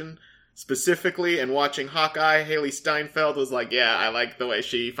action specifically. And watching Hawkeye, Haley Steinfeld was like, yeah, I like the way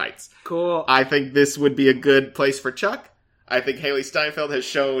she fights. Cool. I think this would be a good place for Chuck. I think Haley Steinfeld has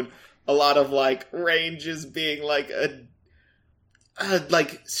shown a lot of like range as being like a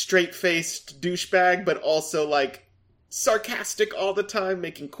like straight-faced douchebag, but also like sarcastic all the time,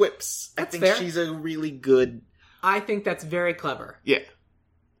 making quips. That's I think fair. She's a really good... I think that's very clever. Yeah.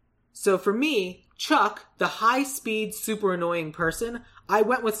 So for me, Chuck, the high-speed, super annoying person, I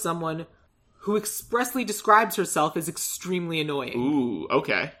went with someone who expressly describes herself as extremely annoying. Ooh,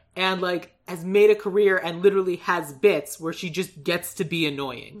 okay. And, like, has made a career and literally has bits where she just gets to be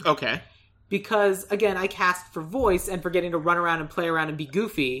annoying. Okay. because, again, I cast for voice and for getting to run around and play around and be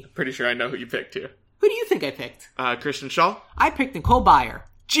goofy. Pretty sure I know who you picked here. Who do you think I picked? Kristen Schaal? I picked Nicole Byer.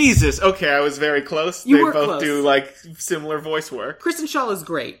 Jesus, okay, I was very close. You they were both close. do, like, similar voice work. Kristen Schaal is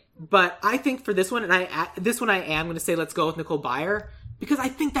great, but I think for this one, I am going to say let's go with Nicole Byer, because I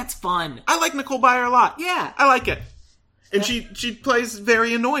think that's fun. I like Nicole Byer a lot. Yeah. I like it. And she plays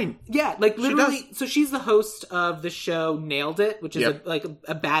very annoying. Yeah, like literally, so she's the host of the show Nailed It, which is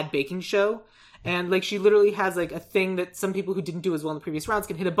a bad baking show. And like she literally has like a thing that some people who didn't do as well in the previous rounds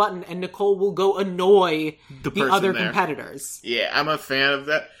can hit a button and Nicole will go annoy the other competitors. Yeah, I'm a fan of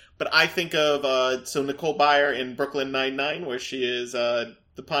that. But I think of, Nicole Byer in Brooklyn Nine-Nine, where she is the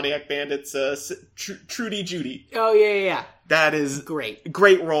Pontiac Bandits' Trudy Judy. Oh, yeah. That is great.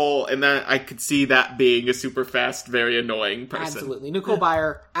 Great role, and that I could see that being a super fast, very annoying person. Absolutely. Nicole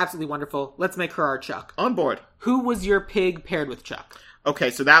Byer, absolutely wonderful. Let's make her our Chuck. On board. Who was your pig paired with Chuck?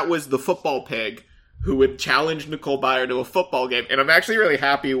 Okay, so that was the football pig who would challenge Nicole Byer to a football game. And I'm actually really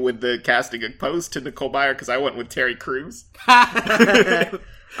happy with the casting opposed to Nicole Byer, because I went with Terry Crews.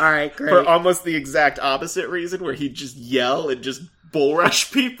 All right, great. For almost the exact opposite reason, where he'd just yell and just bull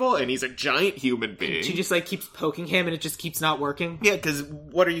rush people, and he's a giant human being. She just, like, keeps poking him, and it just keeps not working? Yeah, because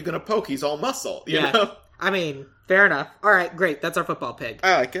what are you going to poke? He's all muscle, you know? I mean, fair enough. All right, great. That's our football pig.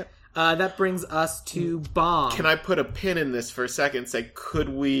 I like it. That brings us to Bomb. Can I put a pin in this for a second and say, could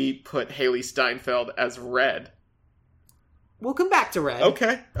we put Haley Steinfeld as Red? We'll come back to Red.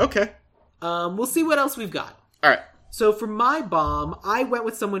 Okay. We'll see what else we've got. All right. So for my Bomb, I went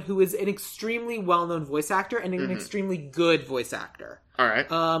with someone who is an extremely well-known voice actor and an extremely good voice actor. All right.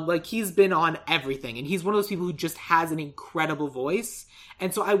 Like, he's been on everything, and he's one of those people who just has an incredible voice.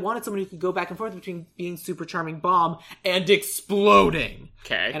 And so I wanted someone who could go back and forth between being super charming Bomb and exploding.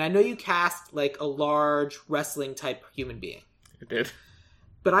 Okay. And I know you cast, like, a large wrestling-type human being. I did.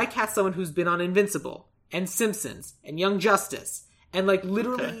 But I cast someone who's been on Invincible, and Simpsons, and Young Justice, and, like,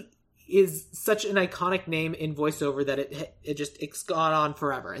 literally is such an iconic name in voiceover that it's gone on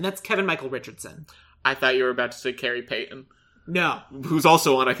forever. And that's Kevin Michael Richardson. I thought you were about to say Carrie Payton. No. Who's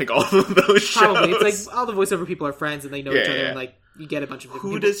also on, I think, all of those shows. Probably. It's like all the voiceover people are friends and they know each other and, like, you get a bunch of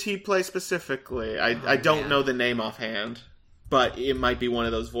different people. Does he play specifically? I don't know the name offhand, but it might be one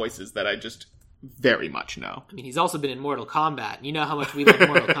of those voices that I just very much know. I mean, he's also been in Mortal Kombat. You know how much we love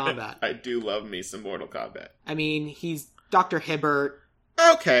Mortal Kombat. I do love me some Mortal Kombat. I mean, he's Dr. Hibbert.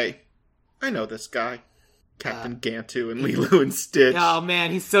 Okay. I know this guy. Captain Gantu and Lilo and Stitch. Oh,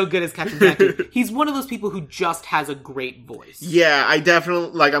 man, he's so good as Captain Gantu. He's one of those people who just has a great voice. Yeah, I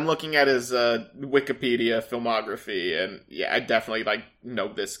definitely, like, I'm looking at his Wikipedia filmography, and yeah, I definitely, like,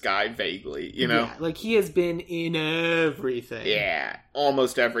 know this guy vaguely, you know? Yeah, like, he has been in everything. Yeah,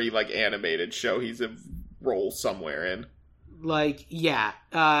 almost every, like, animated show he's a role somewhere in. Like, yeah,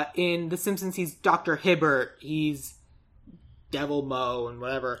 in The Simpsons, he's Dr. Hibbert, he's Devil Mo and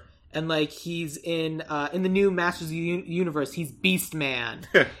whatever. And, like, he's in the new Masters of the Universe, he's Beast Man.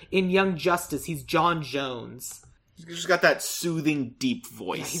 In Young Justice, he's John Jones. He's just got that soothing, deep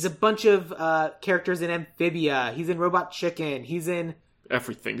voice. Yeah, he's a bunch of characters in Amphibia. He's in Robot Chicken. He's in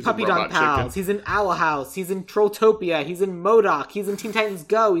everything. Puppy Dog Pals. He's in Owl House. He's in Trolltopia. He's in MODOK. He's in Teen Titans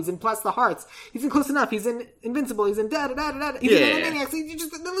Go. He's in Plus the Hearts. He's in Close Enough. He's in Invincible. He's in da-da-da-da-da. He's in Animaniacs.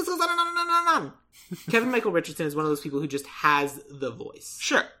 The list goes on and on and on and on. Kevin Michael Richardson is one of those people who just has the voice.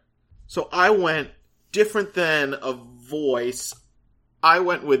 Sure. So I went different than a voice. I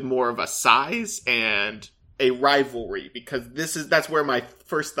went with more of a size and a rivalry, because that's where my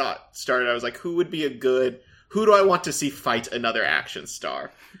first thought started. I was like, who do I want to see fight another action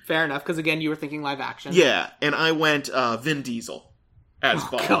star? Fair enough, because again, you were thinking live action. Yeah, and I went Vin Diesel as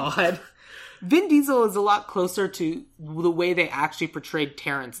Bomb. Oh, God. Vin Diesel is a lot closer to the way they actually portrayed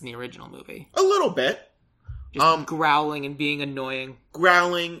Terrence in the original movie. A little bit. Just growling and being annoying.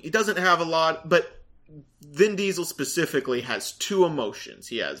 Growling. He doesn't have a lot, but Vin Diesel specifically has two emotions.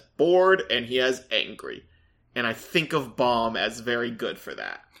 He has bored and he has angry. And I think of Bomb as very good for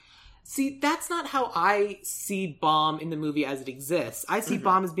that. See, that's not how I see Bomb in the movie as it exists. I see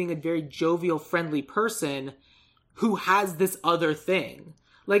Bomb as being a very jovial, friendly person who has this other thing.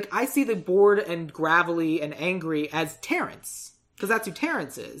 Like, I see the bored and gravelly and angry as Terrence. Because that's who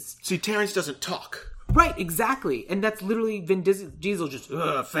Terrence is. See, Terrence doesn't talk. Right, exactly. And that's literally Vin Diesel just,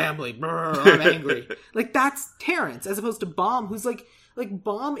 family, I'm angry. Like, that's Terrence, as opposed to Bomb, who's like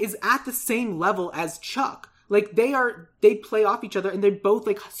Bomb is at the same level as Chuck. Like, they play off each other, and they're both,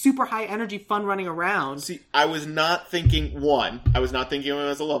 like, super high energy, fun running around. See, I was not thinking of him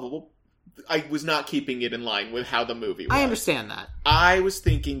as a lovable. I was not keeping it in line with how the movie was. I understand that. I was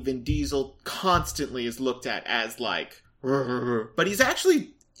thinking Vin Diesel constantly is looked at as, like, but he's actually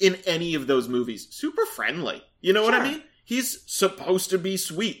in any of those movies, super friendly. You know what I Sure. mean? He's supposed to be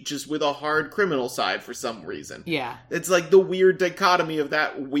sweet, just with a hard criminal side for some reason. Yeah. It's like the weird dichotomy of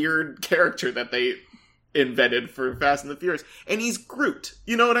that weird character that they invented for Fast and the Furious. And he's Groot.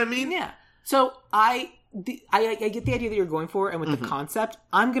 You know what I mean? Yeah. So I get the idea that you're going for, and with the concept,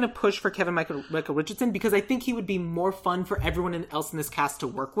 I'm going to push for Kevin Michael Richardson because I think he would be more fun for everyone else in this cast to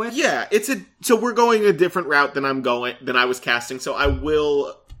work with. Yeah, so we're going a different route than I was casting. So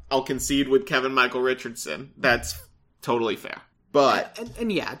I'll concede with Kevin Michael Richardson. That's totally fair. But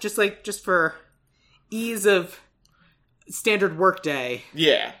And yeah, just for ease of standard workday.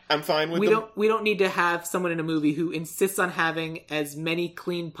 Yeah, I'm fine with we don't need to have someone in a movie who insists on having as many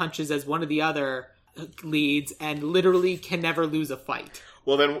clean punches as one of the other leads and literally can never lose a fight.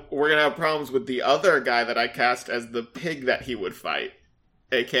 Well, then we're going to have problems with the other guy that I cast as the pig that he would fight.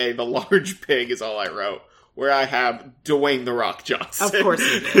 AKA the large pig is all I wrote. Where I have Dwayne The Rock Johnson. Of course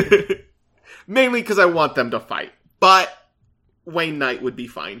you did. Mainly because I want them to fight. But Wayne Knight would be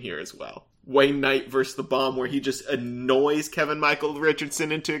fine here as well. Wayne Knight versus the Bomb, where he just annoys Kevin Michael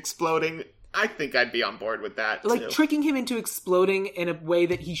Richardson into exploding. I think I'd be on board with that, like, too. tricking him into exploding in a way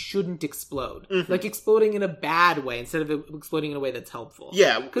that he shouldn't explode. Mm-hmm. Like, exploding in a bad way instead of exploding in a way that's helpful.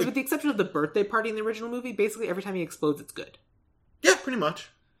 Yeah. Because with the exception of the birthday party in the original movie, basically every time he explodes, it's good. Yeah, pretty much.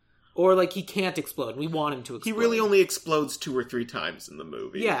 Or, like, he can't explode. We want him to explode. He really only explodes 2 or 3 times in the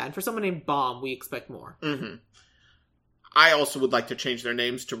movie. Yeah, and for someone named Bomb, we expect more. Mm-hmm. I also would like to change their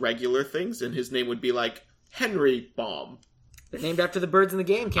names to regular things, and his name would be, like, Henry Bomb. They're named after the birds in the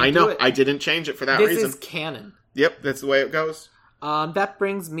game. Can't I know. do it. I didn't change it for that this reason. This is canon. Yep, that's the way it goes. That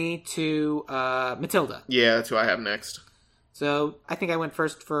brings me to Matilda. Yeah, that's who I have next. So, I think I went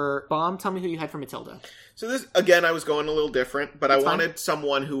first for Bomb. Tell me who you had for Matilda. So this, again, I was going a little different, but I wanted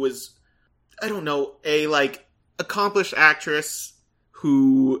someone who was, I don't know, a, like, accomplished actress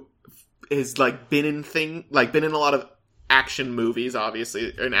who has, like, been in a lot of action movies,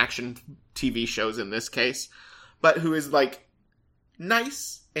 obviously, and action TV shows in this case, but who is, like,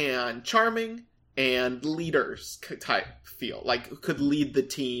 nice and charming and leaders type feel. Like, could lead the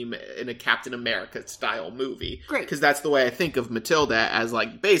team in a Captain America style movie. Great. Because that's the way I think of Matilda, as,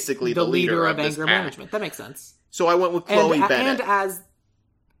 like, basically the leader of anger this management. That makes sense. So I went with Chloe Bennett. And as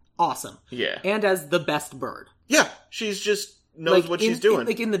awesome. Yeah. And as the best bird. Yeah, she's just knows what she's doing.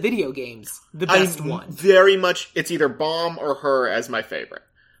 Like in the video games, the best one. Very much, it's either Bomb or her as my favorite.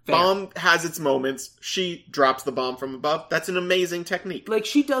 Fair. Bomb has its moments. She drops the bomb from above. That's an amazing technique. Like,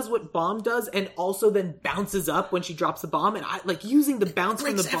 she does what Bomb does and also then bounces up when she drops the bomb. And I like using the bounce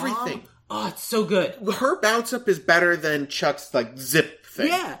from the bomb. Everything. Oh, it's so good. Her bounce up is better than Chuck's, like, zip thing.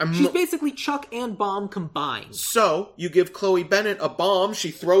 Yeah, she's basically Chuck and Bomb combined. So, you give Chloe Bennett a bomb, she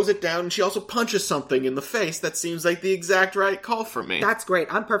throws it down, and she also punches something in the face. That seems like the exact right call for me. That's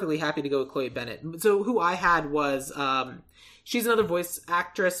great. I'm perfectly happy to go with Chloe Bennett. So, who I had was... she's another voice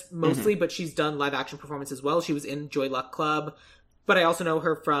actress, mostly, but she's done live-action performance as well. She was in Joy Luck Club. But I also know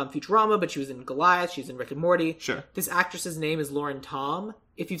her from Futurama, but she was in Goliath, she's in Rick and Morty. Sure. This actress's name is Lauren Tom.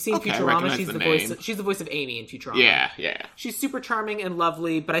 If you've seen Okay, I Futurama, recognize she's the voice of Amy in Futurama. Yeah. She's super charming and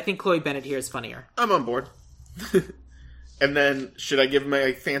lovely, but I think Chloe Bennett here is funnier. I'm on board. And then, should I give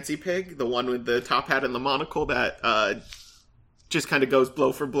my fancy pig? The one with the top hat and the monocle that just kind of goes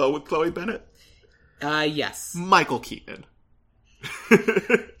blow for blow with Chloe Bennett? Yes. Michael Keaton.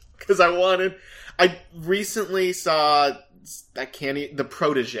 Because I recently saw, The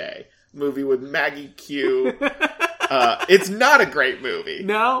Protege movie with Maggie Q. It's not a great movie.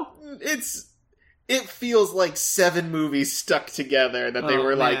 No? It feels like 7 movies stuck together that they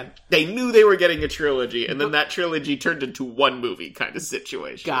were man. they knew they were getting a trilogy, and then that trilogy turned into one movie kind of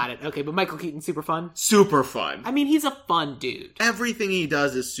situation. Got it. Okay, but Michael Keaton's super fun? Super fun. I mean, he's a fun dude. Everything he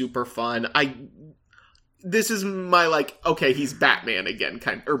does is super fun. This is my, like, okay, he's Batman again,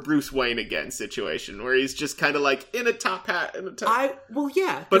 or Bruce Wayne again situation, where he's just kind of, like, in a top hat and a top...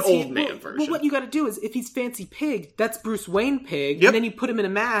 yeah. But old man version. Well, what you gotta do is, if he's Fancy Pig, that's Bruce Wayne Pig, Yep. and then you put him in a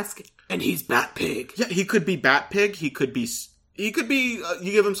mask, and he's Bat Pig. Yeah, he could be Bat Pig, he could be, you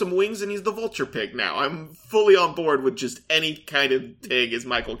give him some wings and he's the Vulture Pig now. I'm fully on board with just any kind of pig as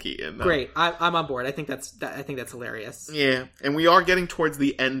Michael Keaton. Great, I'm on board. I think that's hilarious. Yeah, and we are getting towards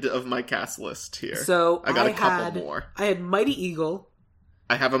the end of my cast list here. So I got a couple more. I had Mighty Eagle.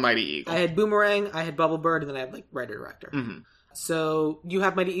 I have a Mighty Eagle. I had Boomerang. I had Bubble Bird, and then I had like writer director. Mm-hmm. So you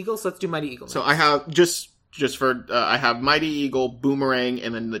have Mighty Eagle. So let's do Mighty Eagle. So I have I have Mighty Eagle, Boomerang,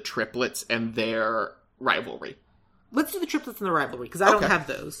 and then the triplets and their rivalry. Let's do the triplets and the rivalry, because I don't have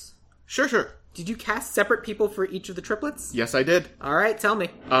those. Sure. Did you cast separate people for each of the triplets? Yes, I did. All right, tell me.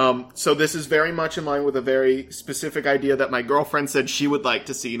 So this is very much in line with a very specific idea that my girlfriend said she would like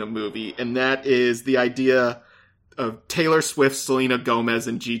to see in a movie, and that is the idea of Taylor Swift, Selena Gomez,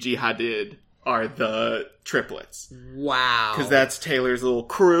 and Gigi Hadid are the triplets. Wow. Because that's Taylor's little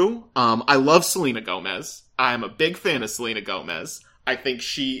crew. I love Selena Gomez. I'm a big fan of Selena Gomez. I think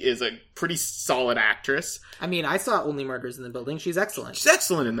she is a pretty solid actress. I mean, I saw Only Murders in the Building. She's excellent. She's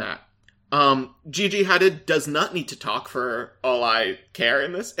excellent in that. Gigi Hadid does not need to talk for all I care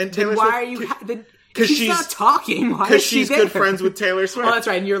in this. And Taylor Then why Swift, are you... Because she's not talking. Why Because is she she's there? good friends with Taylor Swift. Oh, that's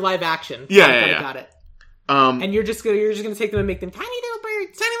right. And you're live action. Yeah. Got it. And you're just gonna take them and make them tiny little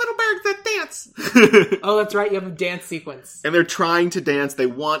birds that dance. Oh, that's right. You have a dance sequence. And they're trying to dance. They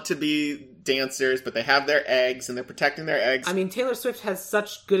want to be dancers, but they have their eggs, and they're protecting their eggs. I mean, Taylor Swift has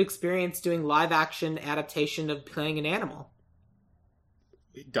such good experience doing live action adaptation of playing an animal.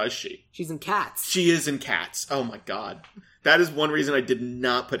 Does she? She's in Cats. She is in Cats. Oh my god. That is one reason I did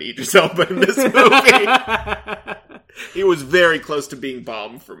not put Idris Elba in this movie. He was very close to being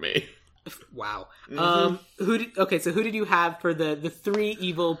bombed for me. Wow. Mm-hmm. So who did you have for the three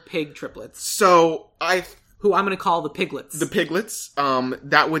evil pig triplets? So, Who I'm going to call the piglets. The piglets.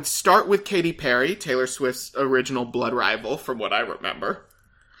 That would start with Katy Perry, Taylor Swift's original blood rival, from what I remember.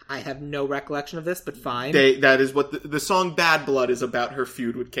 I have no recollection of this, but fine. That is what the song Bad Blood is about, her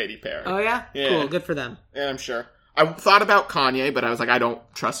feud with Katy Perry. Oh, yeah? Cool. Good for them. Yeah, I'm sure. I thought about Kanye, but I was like, I don't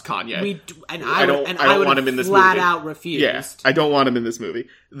trust Kanye. I don't want him in this movie. Flat out refused. Yeah, I don't want him in this movie.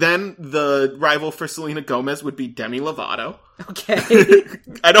 Then the rival for Selena Gomez would be Demi Lovato. Okay.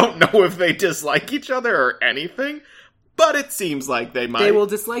 I don't know if they dislike each other or anything, but it seems like they might. They will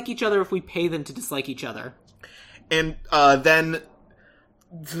dislike each other if we pay them to dislike each other. And then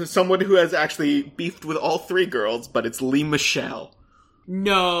someone who has actually beefed with all three girls, but it's Lea Michele.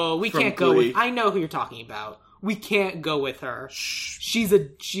 No, we can't go Glee. with... I know who you're talking about. We can't go with her. She's a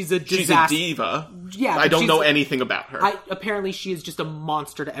disaster. She's a diva. Yeah, I don't know anything about her. Apparently, she is just a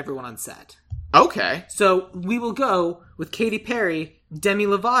monster to everyone on set. Okay. So we will go with Katy Perry, Demi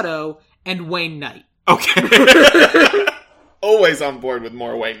Lovato, and Wayne Knight. Okay. Always on board with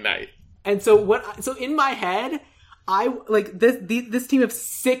more Wayne Knight. And so in my head, I like this team of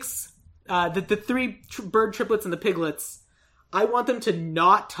six, the three bird triplets and the piglets. I want them to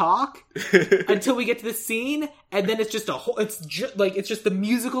not talk until we get to the scene, and then it's just it's just the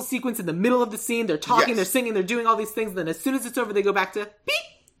musical sequence in the middle of the scene. They're talking, yes. They're singing, they're doing all these things. And then as soon as it's over, they go back to beep,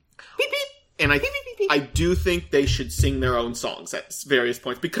 beep, beep. And beep, beep, beep, beep. I do think they should sing their own songs at various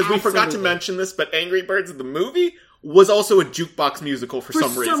points, because we forgot to mention this, but Angry Birds the movie was also a jukebox musical for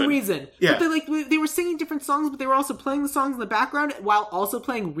some reason. Yeah. But they were singing different songs, but they were also playing the songs in the background while also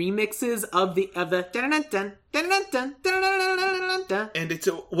playing remixes of the and it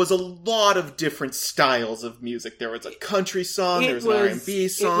was a lot of different styles of music. There was a country song, there was an R&B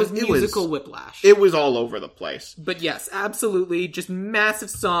song. It was musical whiplash. It was all over the place. But yes, absolutely, just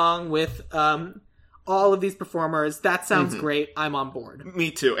massive song with all of these performers. That sounds great. I'm on board.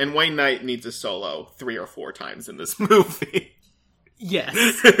 Me too. And Wayne Knight needs a solo 3 or 4 times in this movie. Yes.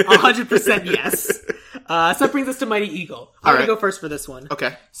 100% yes. So that brings us to Mighty Eagle. I'm going to go first for this one.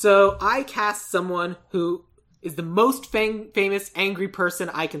 Okay. So I cast someone who is the most famous angry person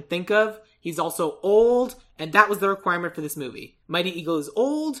I can think of. He's also old, and that was the requirement for this movie. Mighty Eagle is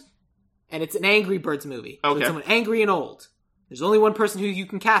old, and it's an Angry Birds movie. So it's someone angry and old. There's only one person who you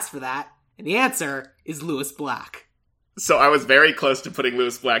can cast for that. And the answer is Lewis Black. So I was very close to putting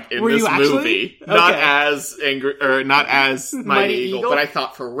Lewis Black in Were this you actually? movie. Okay. Not as angry, or not as Mighty Eagle, but I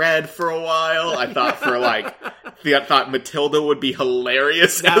thought for Red for a while. I thought for I thought Matilda would be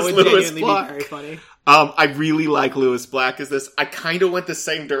hilarious that as would Lewis genuinely Black. be very funny. I really like Lewis Black as this. I kind of went the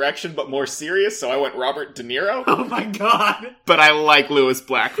same direction, but more serious, so I went Robert De Niro. Oh my god. But I like Lewis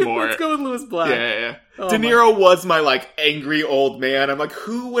Black more. Let's go with Lewis Black. Yeah. De Niro was my, angry old man. I'm like,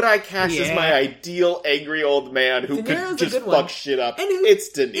 who would I cast as my ideal angry old man who could just fuck shit up? And who it's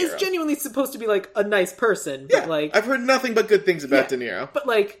De Niro. is genuinely supposed to be, a nice person. Yeah, but, I've heard nothing but good things about De Niro. But,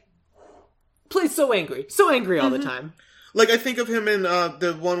 plays so angry all the time. I think of him in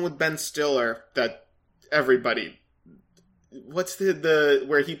the one with Ben Stiller that everybody... What's the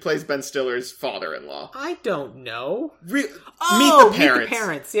where he plays Ben Stiller's father-in-law? I don't know. Meet the Parents. Meet the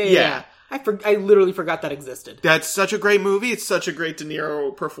Parents. Yeah. I literally forgot that existed. That's such a great movie. It's such a great De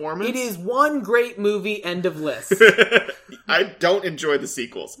Niro performance. It is one great movie, end of list. I don't enjoy the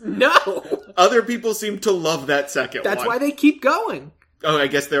sequels. No! Other people seem to love that second one. That's why they keep going. Oh, I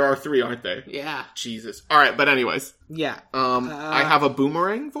guess there are 3, aren't they? Yeah. Jesus. Alright, but anyways. Yeah. I have a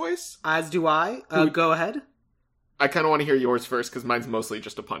boomerang voice. As do I. Go ahead. I kind of want to hear yours first, because mine's mostly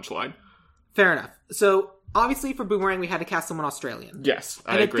just a punchline. Fair enough. So, obviously, for Boomerang, we had to cast someone Australian. Yes,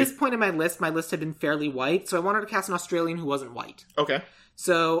 I agree. agree. At this point in my list had been fairly white, so I wanted to cast an Australian who wasn't white. Okay.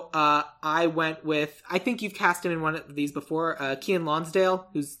 So, I went with, I think you've cast him in one of these before, Kean Lonsdale,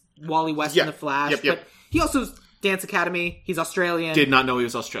 who's Wally West in The Flash. Yep. But he also Dance Academy. He's Australian. Did not know he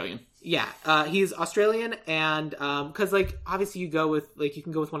was Australian. Yeah, he's Australian, and because like obviously you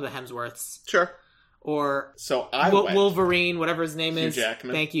can go with one of the Hemsworths, sure, or so I Wolverine, whatever his name is. Hugh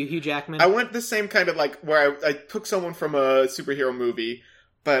Jackman. Thank you, Hugh Jackman. I went the same kind of like where I took someone from a superhero movie,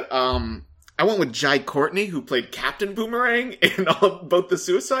 but I went with Jai Courtney, who played Captain Boomerang in both the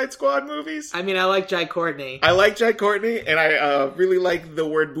Suicide Squad movies. I mean, I like Jai Courtney. I like Jai Courtney, and I really like the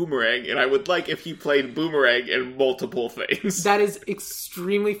word boomerang, and I would like if he played Boomerang in multiple things. That is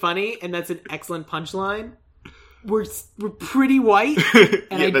extremely funny, and that's an excellent punchline. We're pretty white,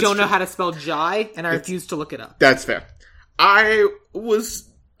 and I don't know how to spell Jai, and I refuse to look it up. That's fair. I wasn't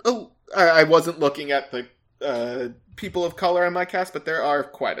looking at the people of color in my cast, but there are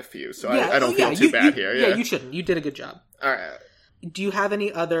quite a few, so I don't feel too bad here. Yeah, you shouldn't. You did a good job. All right. Do you have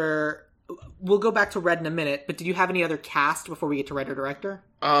any other... We'll go back to Red in a minute, but did you have any other cast before we get to writer director?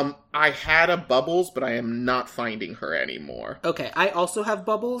 I had a Bubbles, but I am not finding her anymore. Okay, I also have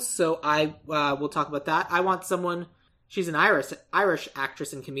Bubbles, so I will talk about that. I want someone... She's an Irish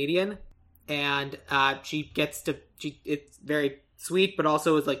actress and comedian, and it's very sweet, but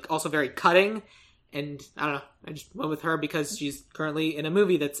also is also very cutting. And I don't know, I just went with her because she's currently in a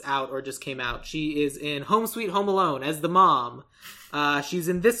movie that's out or just came out. She is in Home Sweet Home Alone as the mom. She's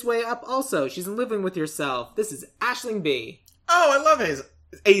in This Way Up also. She's in Living With Yourself. This is Aisling B. Oh, I love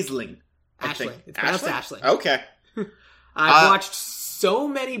Aisling. Aisling. It's pronounced Aisling. Okay. I've watched so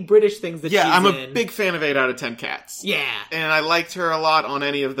many British things that she's in. Yeah, I'm a big fan of 8 out of 10 Cats. Yeah. And I liked her a lot on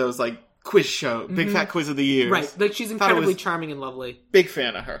any of those, quiz show, Big Fat Quiz of the Year. Right, she's incredibly charming and lovely. Big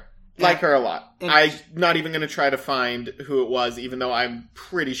fan of her. Like her a lot. I'm not even going to try to find who it was, even though I'm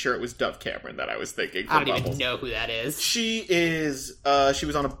pretty sure it was Dove Cameron that I was thinking. I don't even know who that is. She is, she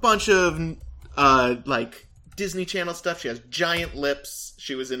was on a bunch of, Disney Channel stuff. She has giant lips.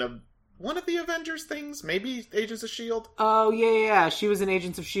 She was in one of the Avengers things, maybe Agents of S.H.I.E.L.D. Oh, yeah. She was in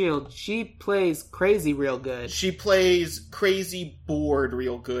Agents of S.H.I.E.L.D. She plays crazy real good. She plays crazy bored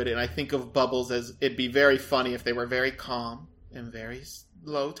real good, and I think of Bubbles as it'd be very funny if they were very calm and very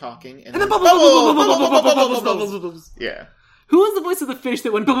low talking, and then bubbles. Yeah. Who was the voice of the fish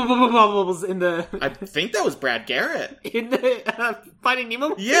that went bubbles in the... I think that was Brad Garrett. In the Finding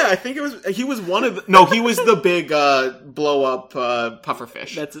Nemo? Yeah, I think he was one of the... No, he was the big blow-up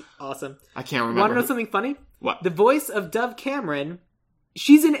pufferfish. That's awesome. I can't remember. Want to know something funny? What? The voice of Dove Cameron,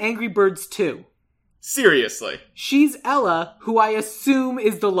 she's in Angry Birds 2. Seriously? She's Ella, who I assume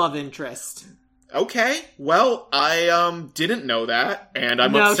is the love interest. Okay, well, I didn't know that, and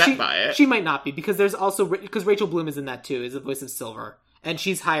I'm upset by it. She might not be, because because Rachel Bloom is in that too, is the voice of Silver, and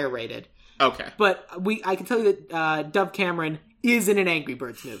she's higher rated. Okay. But I can tell you that Dove Cameron is in an Angry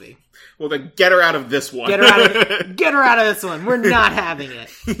Birds movie. Well, then get her out of this one. Get her out of this one. We're not having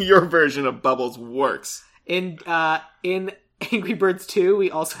it. Your version of Bubbles works. In Angry Birds 2, we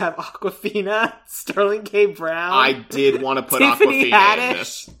also have Awkwafina, Sterling K. Brown. I did want to put Tiffany Awkwafina in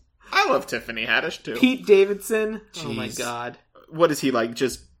this. I love Tiffany Haddish, too. Pete Davidson. Jeez. Oh, my God. What is he,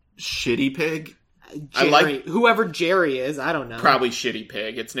 just Shitty Pig? Jerry. Whoever Jerry is, I don't know. Probably Shitty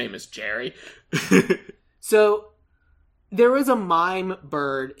Pig. Its name is Jerry. So, there was a mime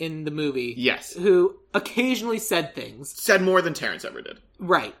bird in the movie. Yes. Who occasionally said things. Said more than Terrence ever did.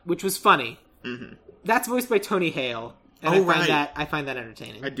 Right, which was funny. Mm-hmm. That's voiced by Tony Hale. And I find that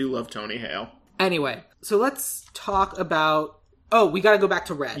entertaining. I do love Tony Hale. Anyway, so let's talk about... Oh, we gotta go back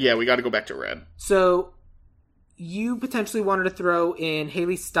to Red. Yeah, we gotta go back to Red. So, you potentially wanted to throw in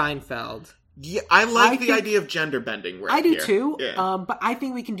Haley Steinfeld. Yeah, I like the idea of gender bending right I do here. too, Yeah. but I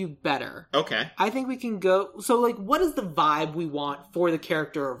think we can do better. Okay. I think we can go... So, what is the vibe we want for the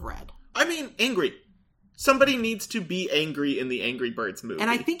character of Red? I mean, angry. Somebody needs to be angry in the Angry Birds movie.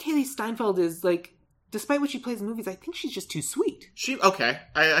 And I think Haley Steinfeld is, despite what she plays in movies, I think she's just too sweet. Okay.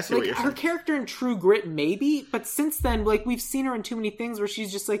 I see what you're saying. Her character in True Grit, maybe, but since then, we've seen her in too many things where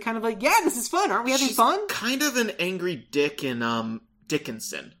she's just, yeah, this is fun. Aren't we having fun? She's kind of an angry dick in,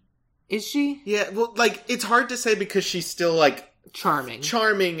 Dickinson. Is she? Yeah, well, it's hard to say because she's still, charming.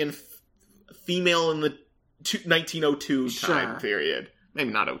 Charming and female in the 1902 time period.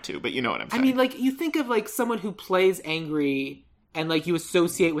 Maybe not 02, but you know what I'm saying. I mean, you think of, someone who plays angry... And, you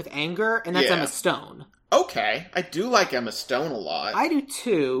associate with anger, and that's Emma Stone. Okay. I do like Emma Stone a lot. I do,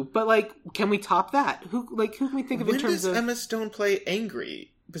 too. But, can we top that? Who can we think of in terms of... When does Emma Stone play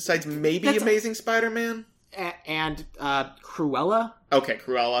angry? Besides maybe Amazing Spider-Man? and Cruella. Okay,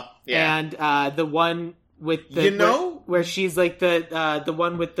 Cruella. Yeah. And the one with the where she's like the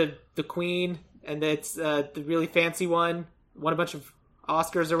one with the queen, and it's the really fancy one. Won a bunch of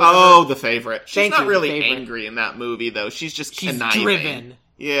Oscars or whatever. Oh, The Favorite. She's Thank not you, really Favorite. angry in that movie, though. She's just She's conniving. driven.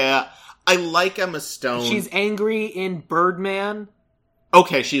 Yeah. I like Emma Stone. She's angry in Birdman.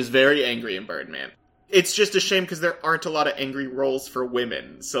 Okay, she is very angry in Birdman. It's just a shame because there aren't a lot of angry roles for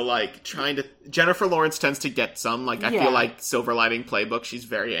women. So, like, Jennifer Lawrence tends to get some. Like, I feel like Silver Lining Playbook, she's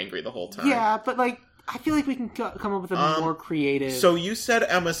very angry the whole time. Yeah, but, like, I feel like we can come up with a more creative... So you said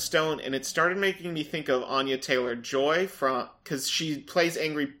Emma Stone, and it started making me think of Anya Taylor-Joy because she plays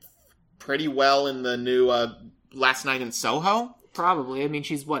angry pretty well in the new Last Night in Soho. Probably. I mean,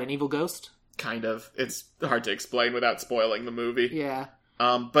 she's what, an evil ghost? Kind of. It's hard to explain without spoiling the movie. Yeah.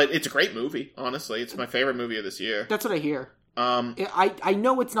 But it's a great movie, honestly. It's my favorite movie of this year. That's what I hear. I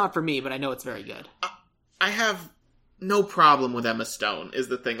know it's not for me, but I know it's very good. I have no problem with Emma Stone, is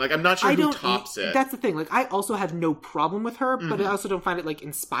the thing. Like, I'm not sure who tops it. That's the thing. Like, I also have no problem with her, but I also don't find it, like,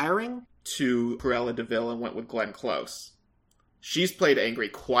 inspiring. To Cruella de Vil and went with Glenn Close. She's played angry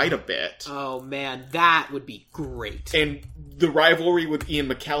quite a bit. Oh, man, that would be great. And the rivalry with Ian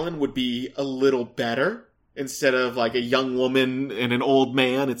McKellen would be a little better. Instead of, like, a young woman and an old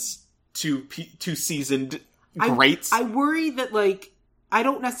man, it's two seasoned greats. I worry that, like, I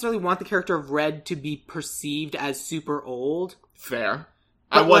don't necessarily want the character of Red to be perceived as super old. Fair.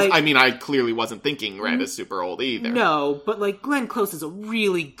 But I clearly wasn't thinking Red as super old either. No, but, like, Glenn Close is a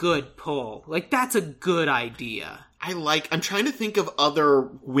really good pull. Like, that's a good idea. I'm trying to think of other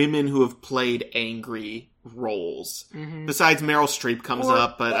women who have played angry roles. Mm-hmm. Besides Meryl Streep comes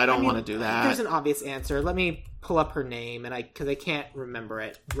up, but I don't want to do that. There's an obvious answer. Let me pull up her name, because I can't remember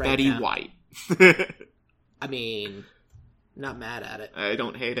it right Betty now. White. I mean, not mad at it. I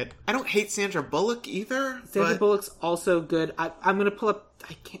don't hate it. I don't hate Sandra Bullock either. Sandra Bullock's also good. I'm going to pull up...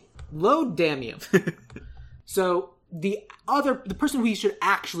 I can't... Load, damn you. So, the person who you should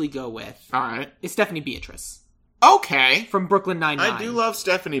actually go with is Stephanie Beatrice. Okay. From Brooklyn Nine-Nine. I do love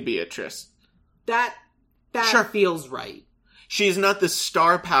Stephanie Beatrice. That sure feels right. She's not the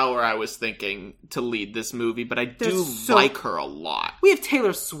star power I was thinking to lead this movie, but I do like her a lot. We have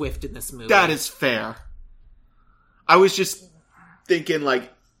Taylor Swift in this movie. That is fair. I was just thinking,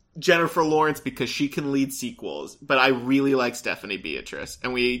 like, Jennifer Lawrence because she can lead sequels, but I really like Stephanie Beatrice,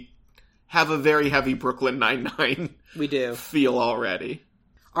 and we have a very heavy Brooklyn Nine-Nine feel already.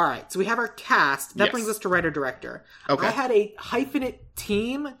 All right, so we have our cast. That brings us to writer-director. Okay. I had a hyphenate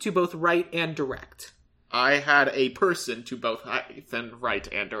team to both write and direct. I had a person to both write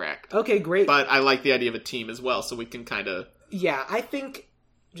and direct. Okay, great. But I like the idea of a team as well, so we can kind of... Yeah, I think,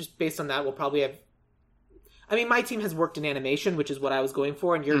 just based on that, we'll probably have... I mean, my team has worked in animation, which is what I was going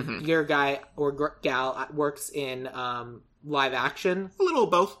for, and your guy or gal works in live action. A little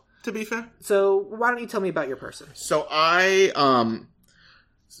of both, to be fair. So, why don't you tell me about your person? So,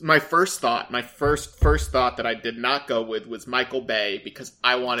 my first thought that I did not go with was Michael Bay, because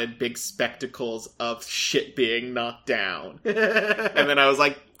I wanted big spectacles of shit being knocked down. And then I was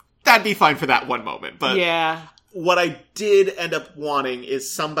like, that'd be fine for that one moment. But yeah, what I did end up wanting is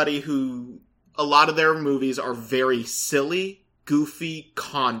somebody who... A lot of their movies are very silly, goofy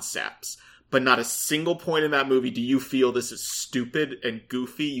concepts. But not a single point in that movie do you feel this is stupid and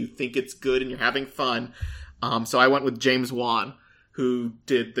goofy. You think it's good and you're having fun. So I went with James Wan, who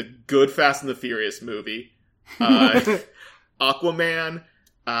did the good Fast and the Furious movie, Aquaman,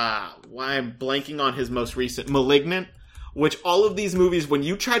 why I'm blanking on his most recent, Malignant, which all of these movies, when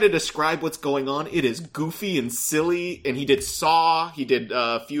you try to describe what's going on, it is goofy and silly, and he did Saw, he did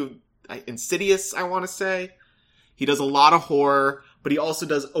a few, Insidious, I want to say. He does a lot of horror, but he also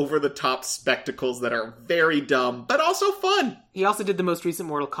does over-the-top spectacles that are very dumb, but also fun. He also did the most recent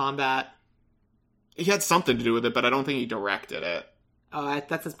Mortal Kombat. He had something to do with it, but I don't think he directed it.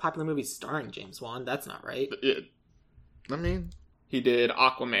 That's his popular movie starring James Wan. That's not right. He did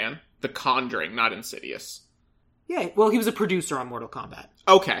Aquaman, The Conjuring, not Insidious. Yeah, well, he was a producer on Mortal Kombat.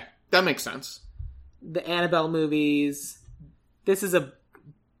 Okay, that makes sense. The Annabelle movies. This is a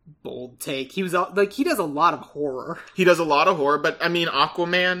bold take. He does a lot of horror. He does a lot of horror, but I mean,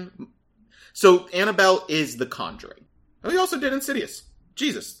 Aquaman. So Annabelle is The Conjuring. Oh, he also did Insidious.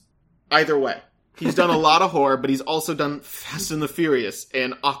 Jesus. Either way. He's done a lot of horror, but he's also done Fast and the Furious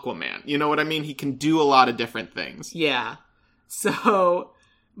and Aquaman. You know what I mean? He can do a lot of different things. Yeah. So,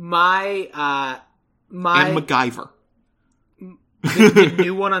 my... And MacGyver. The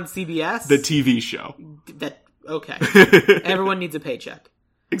new one on CBS? The TV show. Okay. Everyone needs a paycheck.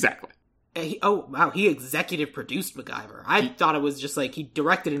 Exactly. Oh, wow, he executive produced MacGyver. I thought it was just like he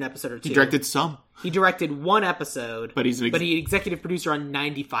directed an episode or two. He directed some. He directed one episode, but he executive producer on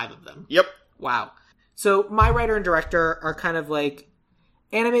 95 of them. Yep. Wow. So my writer and director are kind of like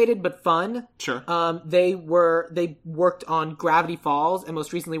animated but fun. Sure. They worked on Gravity Falls, and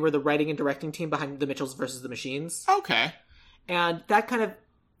most recently were the writing and directing team behind The Mitchells vs. the Machines. Okay. And that kind of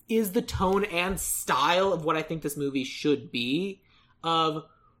is the tone and style of what I think this movie should be. Of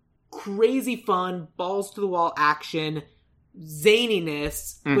crazy fun, balls to the wall action,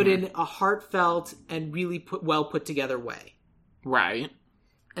 zaniness, but in a heartfelt and really well put together way. Right.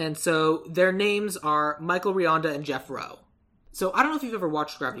 And so their names are Michael Rionda and Jeff Rowe. So I don't know if you've ever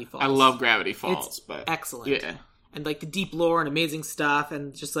watched Gravity Falls. I love Gravity Falls, it's but excellent. Yeah. And like the deep lore and amazing stuff,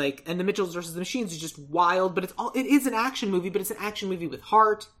 and just like, and The Mitchells vs. the Machines is just wild, but it is an action movie, but it's an action movie with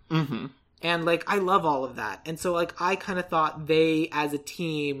heart. Mm-hmm. And like, I love all of that. And so like, I kind of thought they, as a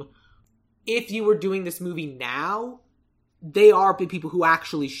team, if you were doing this movie now, they are the people who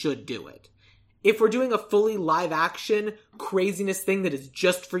actually should do it. If we're doing a fully live action craziness thing that is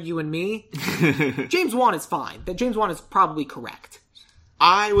just for you and me, James Wan is fine. That James Wan is probably correct.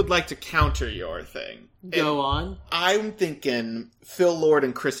 I would like to counter your thing. Go on. I'm thinking Phil Lord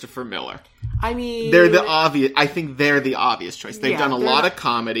and Christopher Miller. I mean, I think they're the obvious choice. They've done a lot of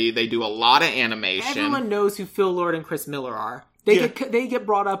comedy. They do a lot of animation. Everyone knows who Phil Lord and Chris Miller are. They get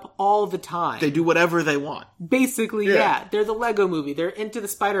brought up all the time. They do whatever they want. Basically, yeah. They're the Lego Movie. They're Into the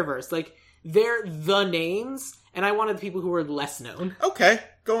Spider-Verse. Like, they're the names, and I wanted the people who are less known. Okay.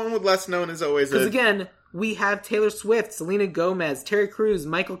 Going with less known is always Because again, we have Taylor Swift, Selena Gomez, Terry Crews,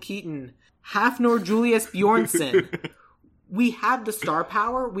 Michael Keaton, Hafnor Julius Bjornsson. We have the star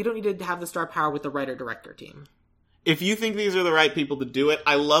power. We don't need to have the star power with the writer-director team. If you think these are the right people to do it,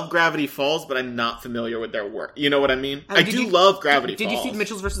 I love Gravity Falls, but I'm not familiar with their work. You know what I mean? I do love Gravity Falls. Did you see The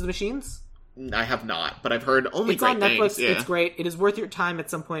Mitchells vs. the Machines? I have not, but I've heard only it's great on Netflix. things. Yeah. It's great. It is worth your time at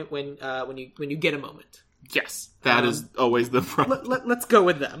some point when you get a moment. Yes, that is always the problem. Let's go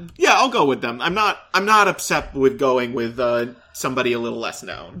with them. Yeah, I'll go with them. I'm not upset with going with somebody a little less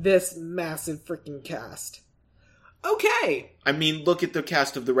known. This massive freaking cast. Okay. I mean, look at the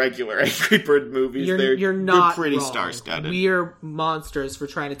cast of the regular Angry Bird movies. You're not they're pretty wrong. star-studded. We're monsters for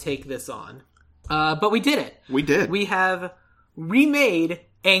trying to take this on. But we did it. We did. We have remade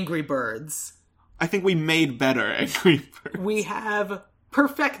Angry Birds. I think we made better Angry Birds. We have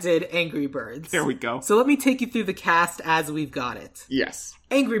perfected Angry Birds. There we go. So let me take you through the cast as we've got it. Yes.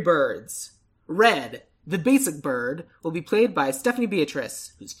 Angry Birds. Red, the basic bird, will be played by Stephanie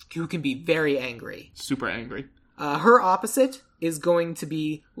Beatrice, who can be very angry. Super angry. Her opposite is going to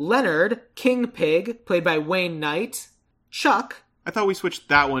be Leonard, King Pig, played by Wayne Knight. Chuck. I thought we switched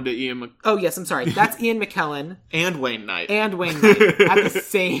that one to Ian Oh, yes, I'm sorry. That's Ian McKellen. And Wayne Knight. At the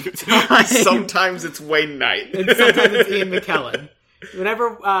same time. Sometimes it's Wayne Knight. And sometimes it's Ian McKellen.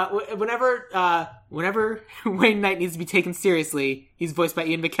 Whenever Wayne Knight needs to be taken seriously, he's voiced by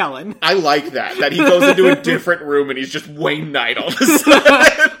Ian McKellen. I like that he goes into a different room and he's just Wayne Knight all of a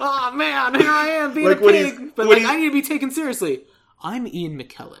sudden. Oh man, here I am being a pig, but I need to be taken seriously. I'm Ian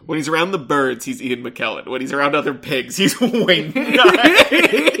McKellen. When he's around the birds, he's Ian McKellen. When he's around other pigs, he's Wayne Knight.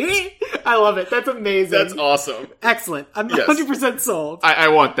 I love it. That's amazing. That's awesome. Excellent. I'm 100% sold. I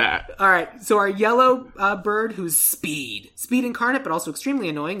want that. All right. So our yellow bird, who's Speed incarnate, but also extremely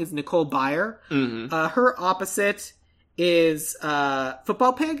annoying, is Nicole Byer. Mm-hmm. Her opposite is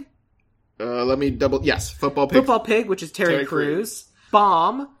Football Pig. Let me double. Yes, Football Pig. Football Pig, which is Terry Crews.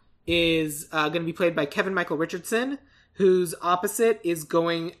 Bomb is going to be played by Kevin Michael Richardson, whose opposite is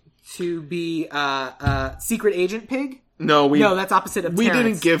going to be Secret Agent Pig. No, that's opposite of Terrence. We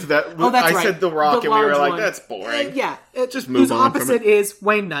didn't give that. Oh, that's right. I said The Rock, and we were like, that's boring. Yeah. Just move on Whose opposite is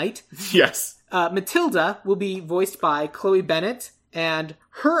Wayne Knight. Yes. Matilda will be voiced by Chloe Bennett, and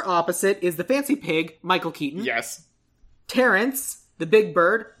her opposite is the fancy pig, Michael Keaton. Yes. Terrence, the big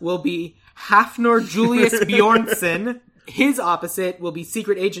bird, will be Hafnor Julius Bjornsson. His opposite will be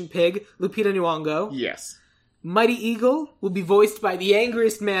Secret Agent Pig, Lupita Nyong'o. Yes. Mighty Eagle will be voiced by the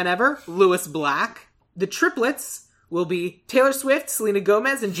angriest man ever, Lewis Black. The triplets will be Taylor Swift, Selena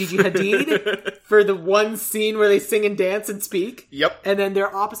Gomez, and Gigi Hadid for the one scene where they sing and dance and speak. Yep. And then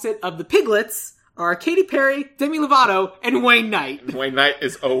their opposite of the piglets are Katy Perry, Demi Lovato, and Wayne Knight. Wayne Knight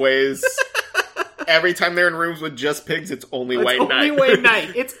is always... Every time they're in rooms with just pigs, it's only Wayne Knight. It's only Wayne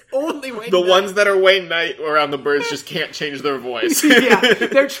Knight. It's only Wayne Knight. The ones that are Wayne Knight around the birds just can't change their voice. Yeah,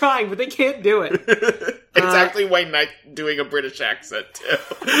 they're trying, but they can't do it. It's actually Wayne Knight doing a British accent, too.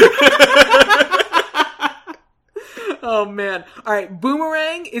 Oh, man. All right,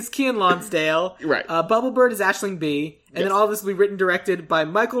 Boomerang is Kian Lonsdale. Right. Bubblebird is Aisling Bea. And then all this will be written and directed by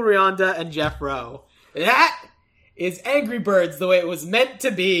Michael Rionda and Jeff Rowe. That is Angry Birds the way it was meant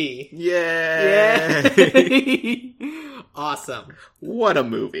to be. Yeah. Awesome. What a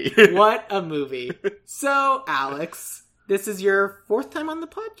movie. What a movie. So, Alex, this is your 4th time on the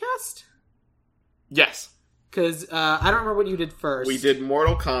podcast? Yes. Because I don't remember what you did first. We did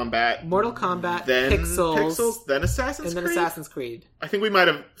Mortal Kombat. Then Pixels, then Assassin's Creed. And then Assassin's Creed. I think we might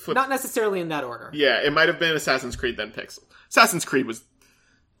have flipped. Not necessarily in that order. Yeah, it might have been Assassin's Creed, then Pixels. Assassin's Creed was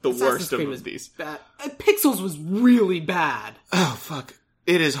the worst of these. Bad. Pixels was really bad. Oh, fuck.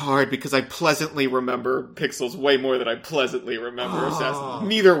 It is hard because I pleasantly remember Pixels way more than I pleasantly remember Assassin's.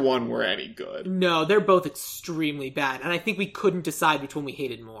 Neither one were any good. No, they're both extremely bad. And I think we couldn't decide which one we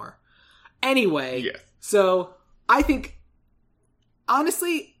hated more. Anyway. Yes. So, I think,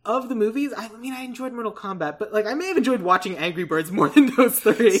 honestly, of the movies, I enjoyed Mortal Kombat, but, I may have enjoyed watching Angry Birds more than those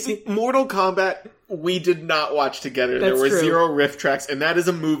 3. See, Mortal Kombat, we did not watch together. That's there were true. 0 riff tracks, and that is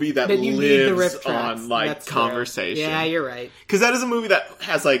a movie that lives on, That's conversation. True. Yeah, you're right. Because that is a movie that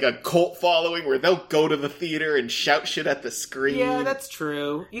has, a cult following where they'll go to the theater and shout shit at the screen. Yeah, that's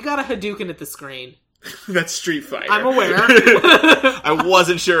true. You got a Hadouken at the screen. That's Street Fighter. I'm aware. I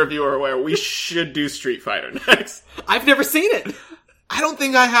wasn't sure if you were aware. We should do Street Fighter next. I've never seen it. I don't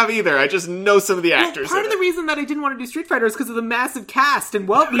think I have either. I just know some of the actors. Part of the reason that I didn't want to do Street Fighter is because of the massive cast, and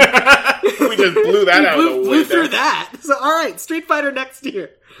we just blew that out of the window. Blew through that. So, alright, Street Fighter next year.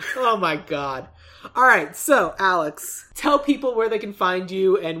 Oh my god. Alright, so, Alex, tell people where they can find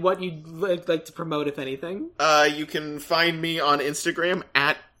you and what you'd like to promote, if anything. You can find me on Instagram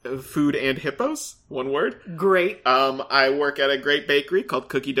at Food and Hippos, one word. Great. I work at a great bakery called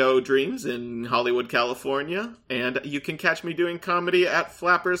Cookie Dough Dreams in Hollywood, California, and you can catch me doing comedy at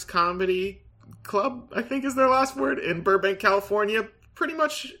Flappers Comedy Club, I think is their last word, in Burbank, California, pretty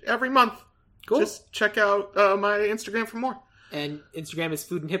much every month. Cool. Just check out my Instagram for more. And Instagram is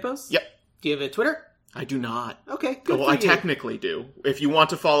Food and Hippos? Yep. Do you have a Twitter? I do not. Okay, good. Well, I technically do. If you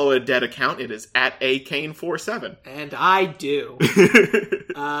want to follow a dead account, it is at akane47. And I do.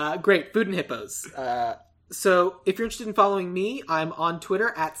 Great, Food and Hippos. So, if you're interested in following me, I'm on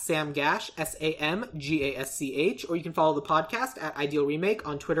Twitter at SamGash, SamGasch, or you can follow the podcast at Ideal Remake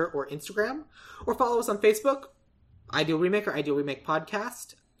on Twitter or Instagram, or follow us on Facebook, Ideal Remake or Ideal Remake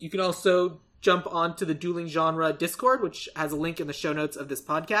Podcast. You can also jump onto the Dueling Genre Discord, which has a link in the show notes of this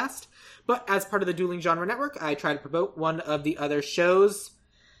podcast. But as part of the Dueling Genre Network, I try to promote one of the other shows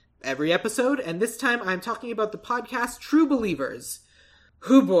every episode, and this time I'm talking about the podcast True Believers.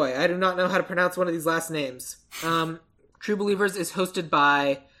 Hoo boy, I do not know how to pronounce one of these last names. True Believers is hosted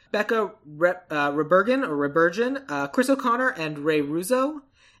by Becca Rebergen, Chris O'Connor, and Ray Russo.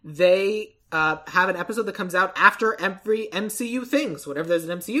 They have an episode that comes out after every MCU thing. So whenever there's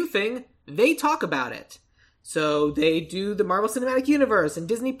an MCU thing, they talk about it. So they do the Marvel Cinematic Universe and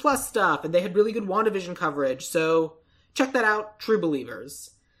Disney Plus stuff, and they had really good WandaVision coverage. So check that out, True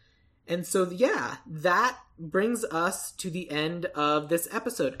Believers. And so, yeah, that brings us to the end of this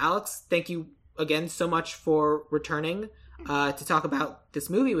episode. Alex, thank you again so much for returning to talk about this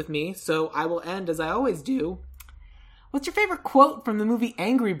movie with me. So I will end, as I always do. What's your favorite quote from the movie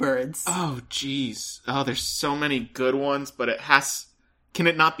Angry Birds? Oh, jeez. Oh, there's so many good ones, but can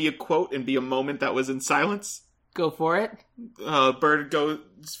it not be a quote and be a moment that was in silence? Go for it. Bird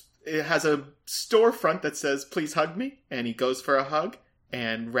it has a storefront that says, "Please hug me," and he goes for a hug,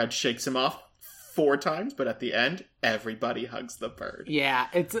 and Red shakes him off 4 times, but at the end, everybody hugs the bird. Yeah,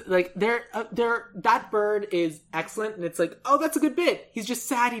 it's like, that bird is excellent, and it's like, oh, that's a good bit. He's just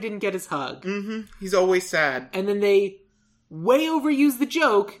sad he didn't get his hug. Mm-hmm. He's always sad. And then they way overuse the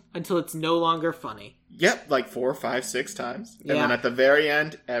joke until it's no longer funny. Yep, like 4, 5, 6 times. And yeah. then at the very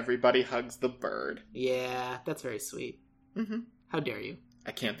end, everybody hugs the bird. Yeah, that's very sweet. Mm-hmm. How dare you?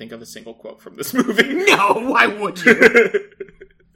 I can't think of a single quote from this movie. No, why would you?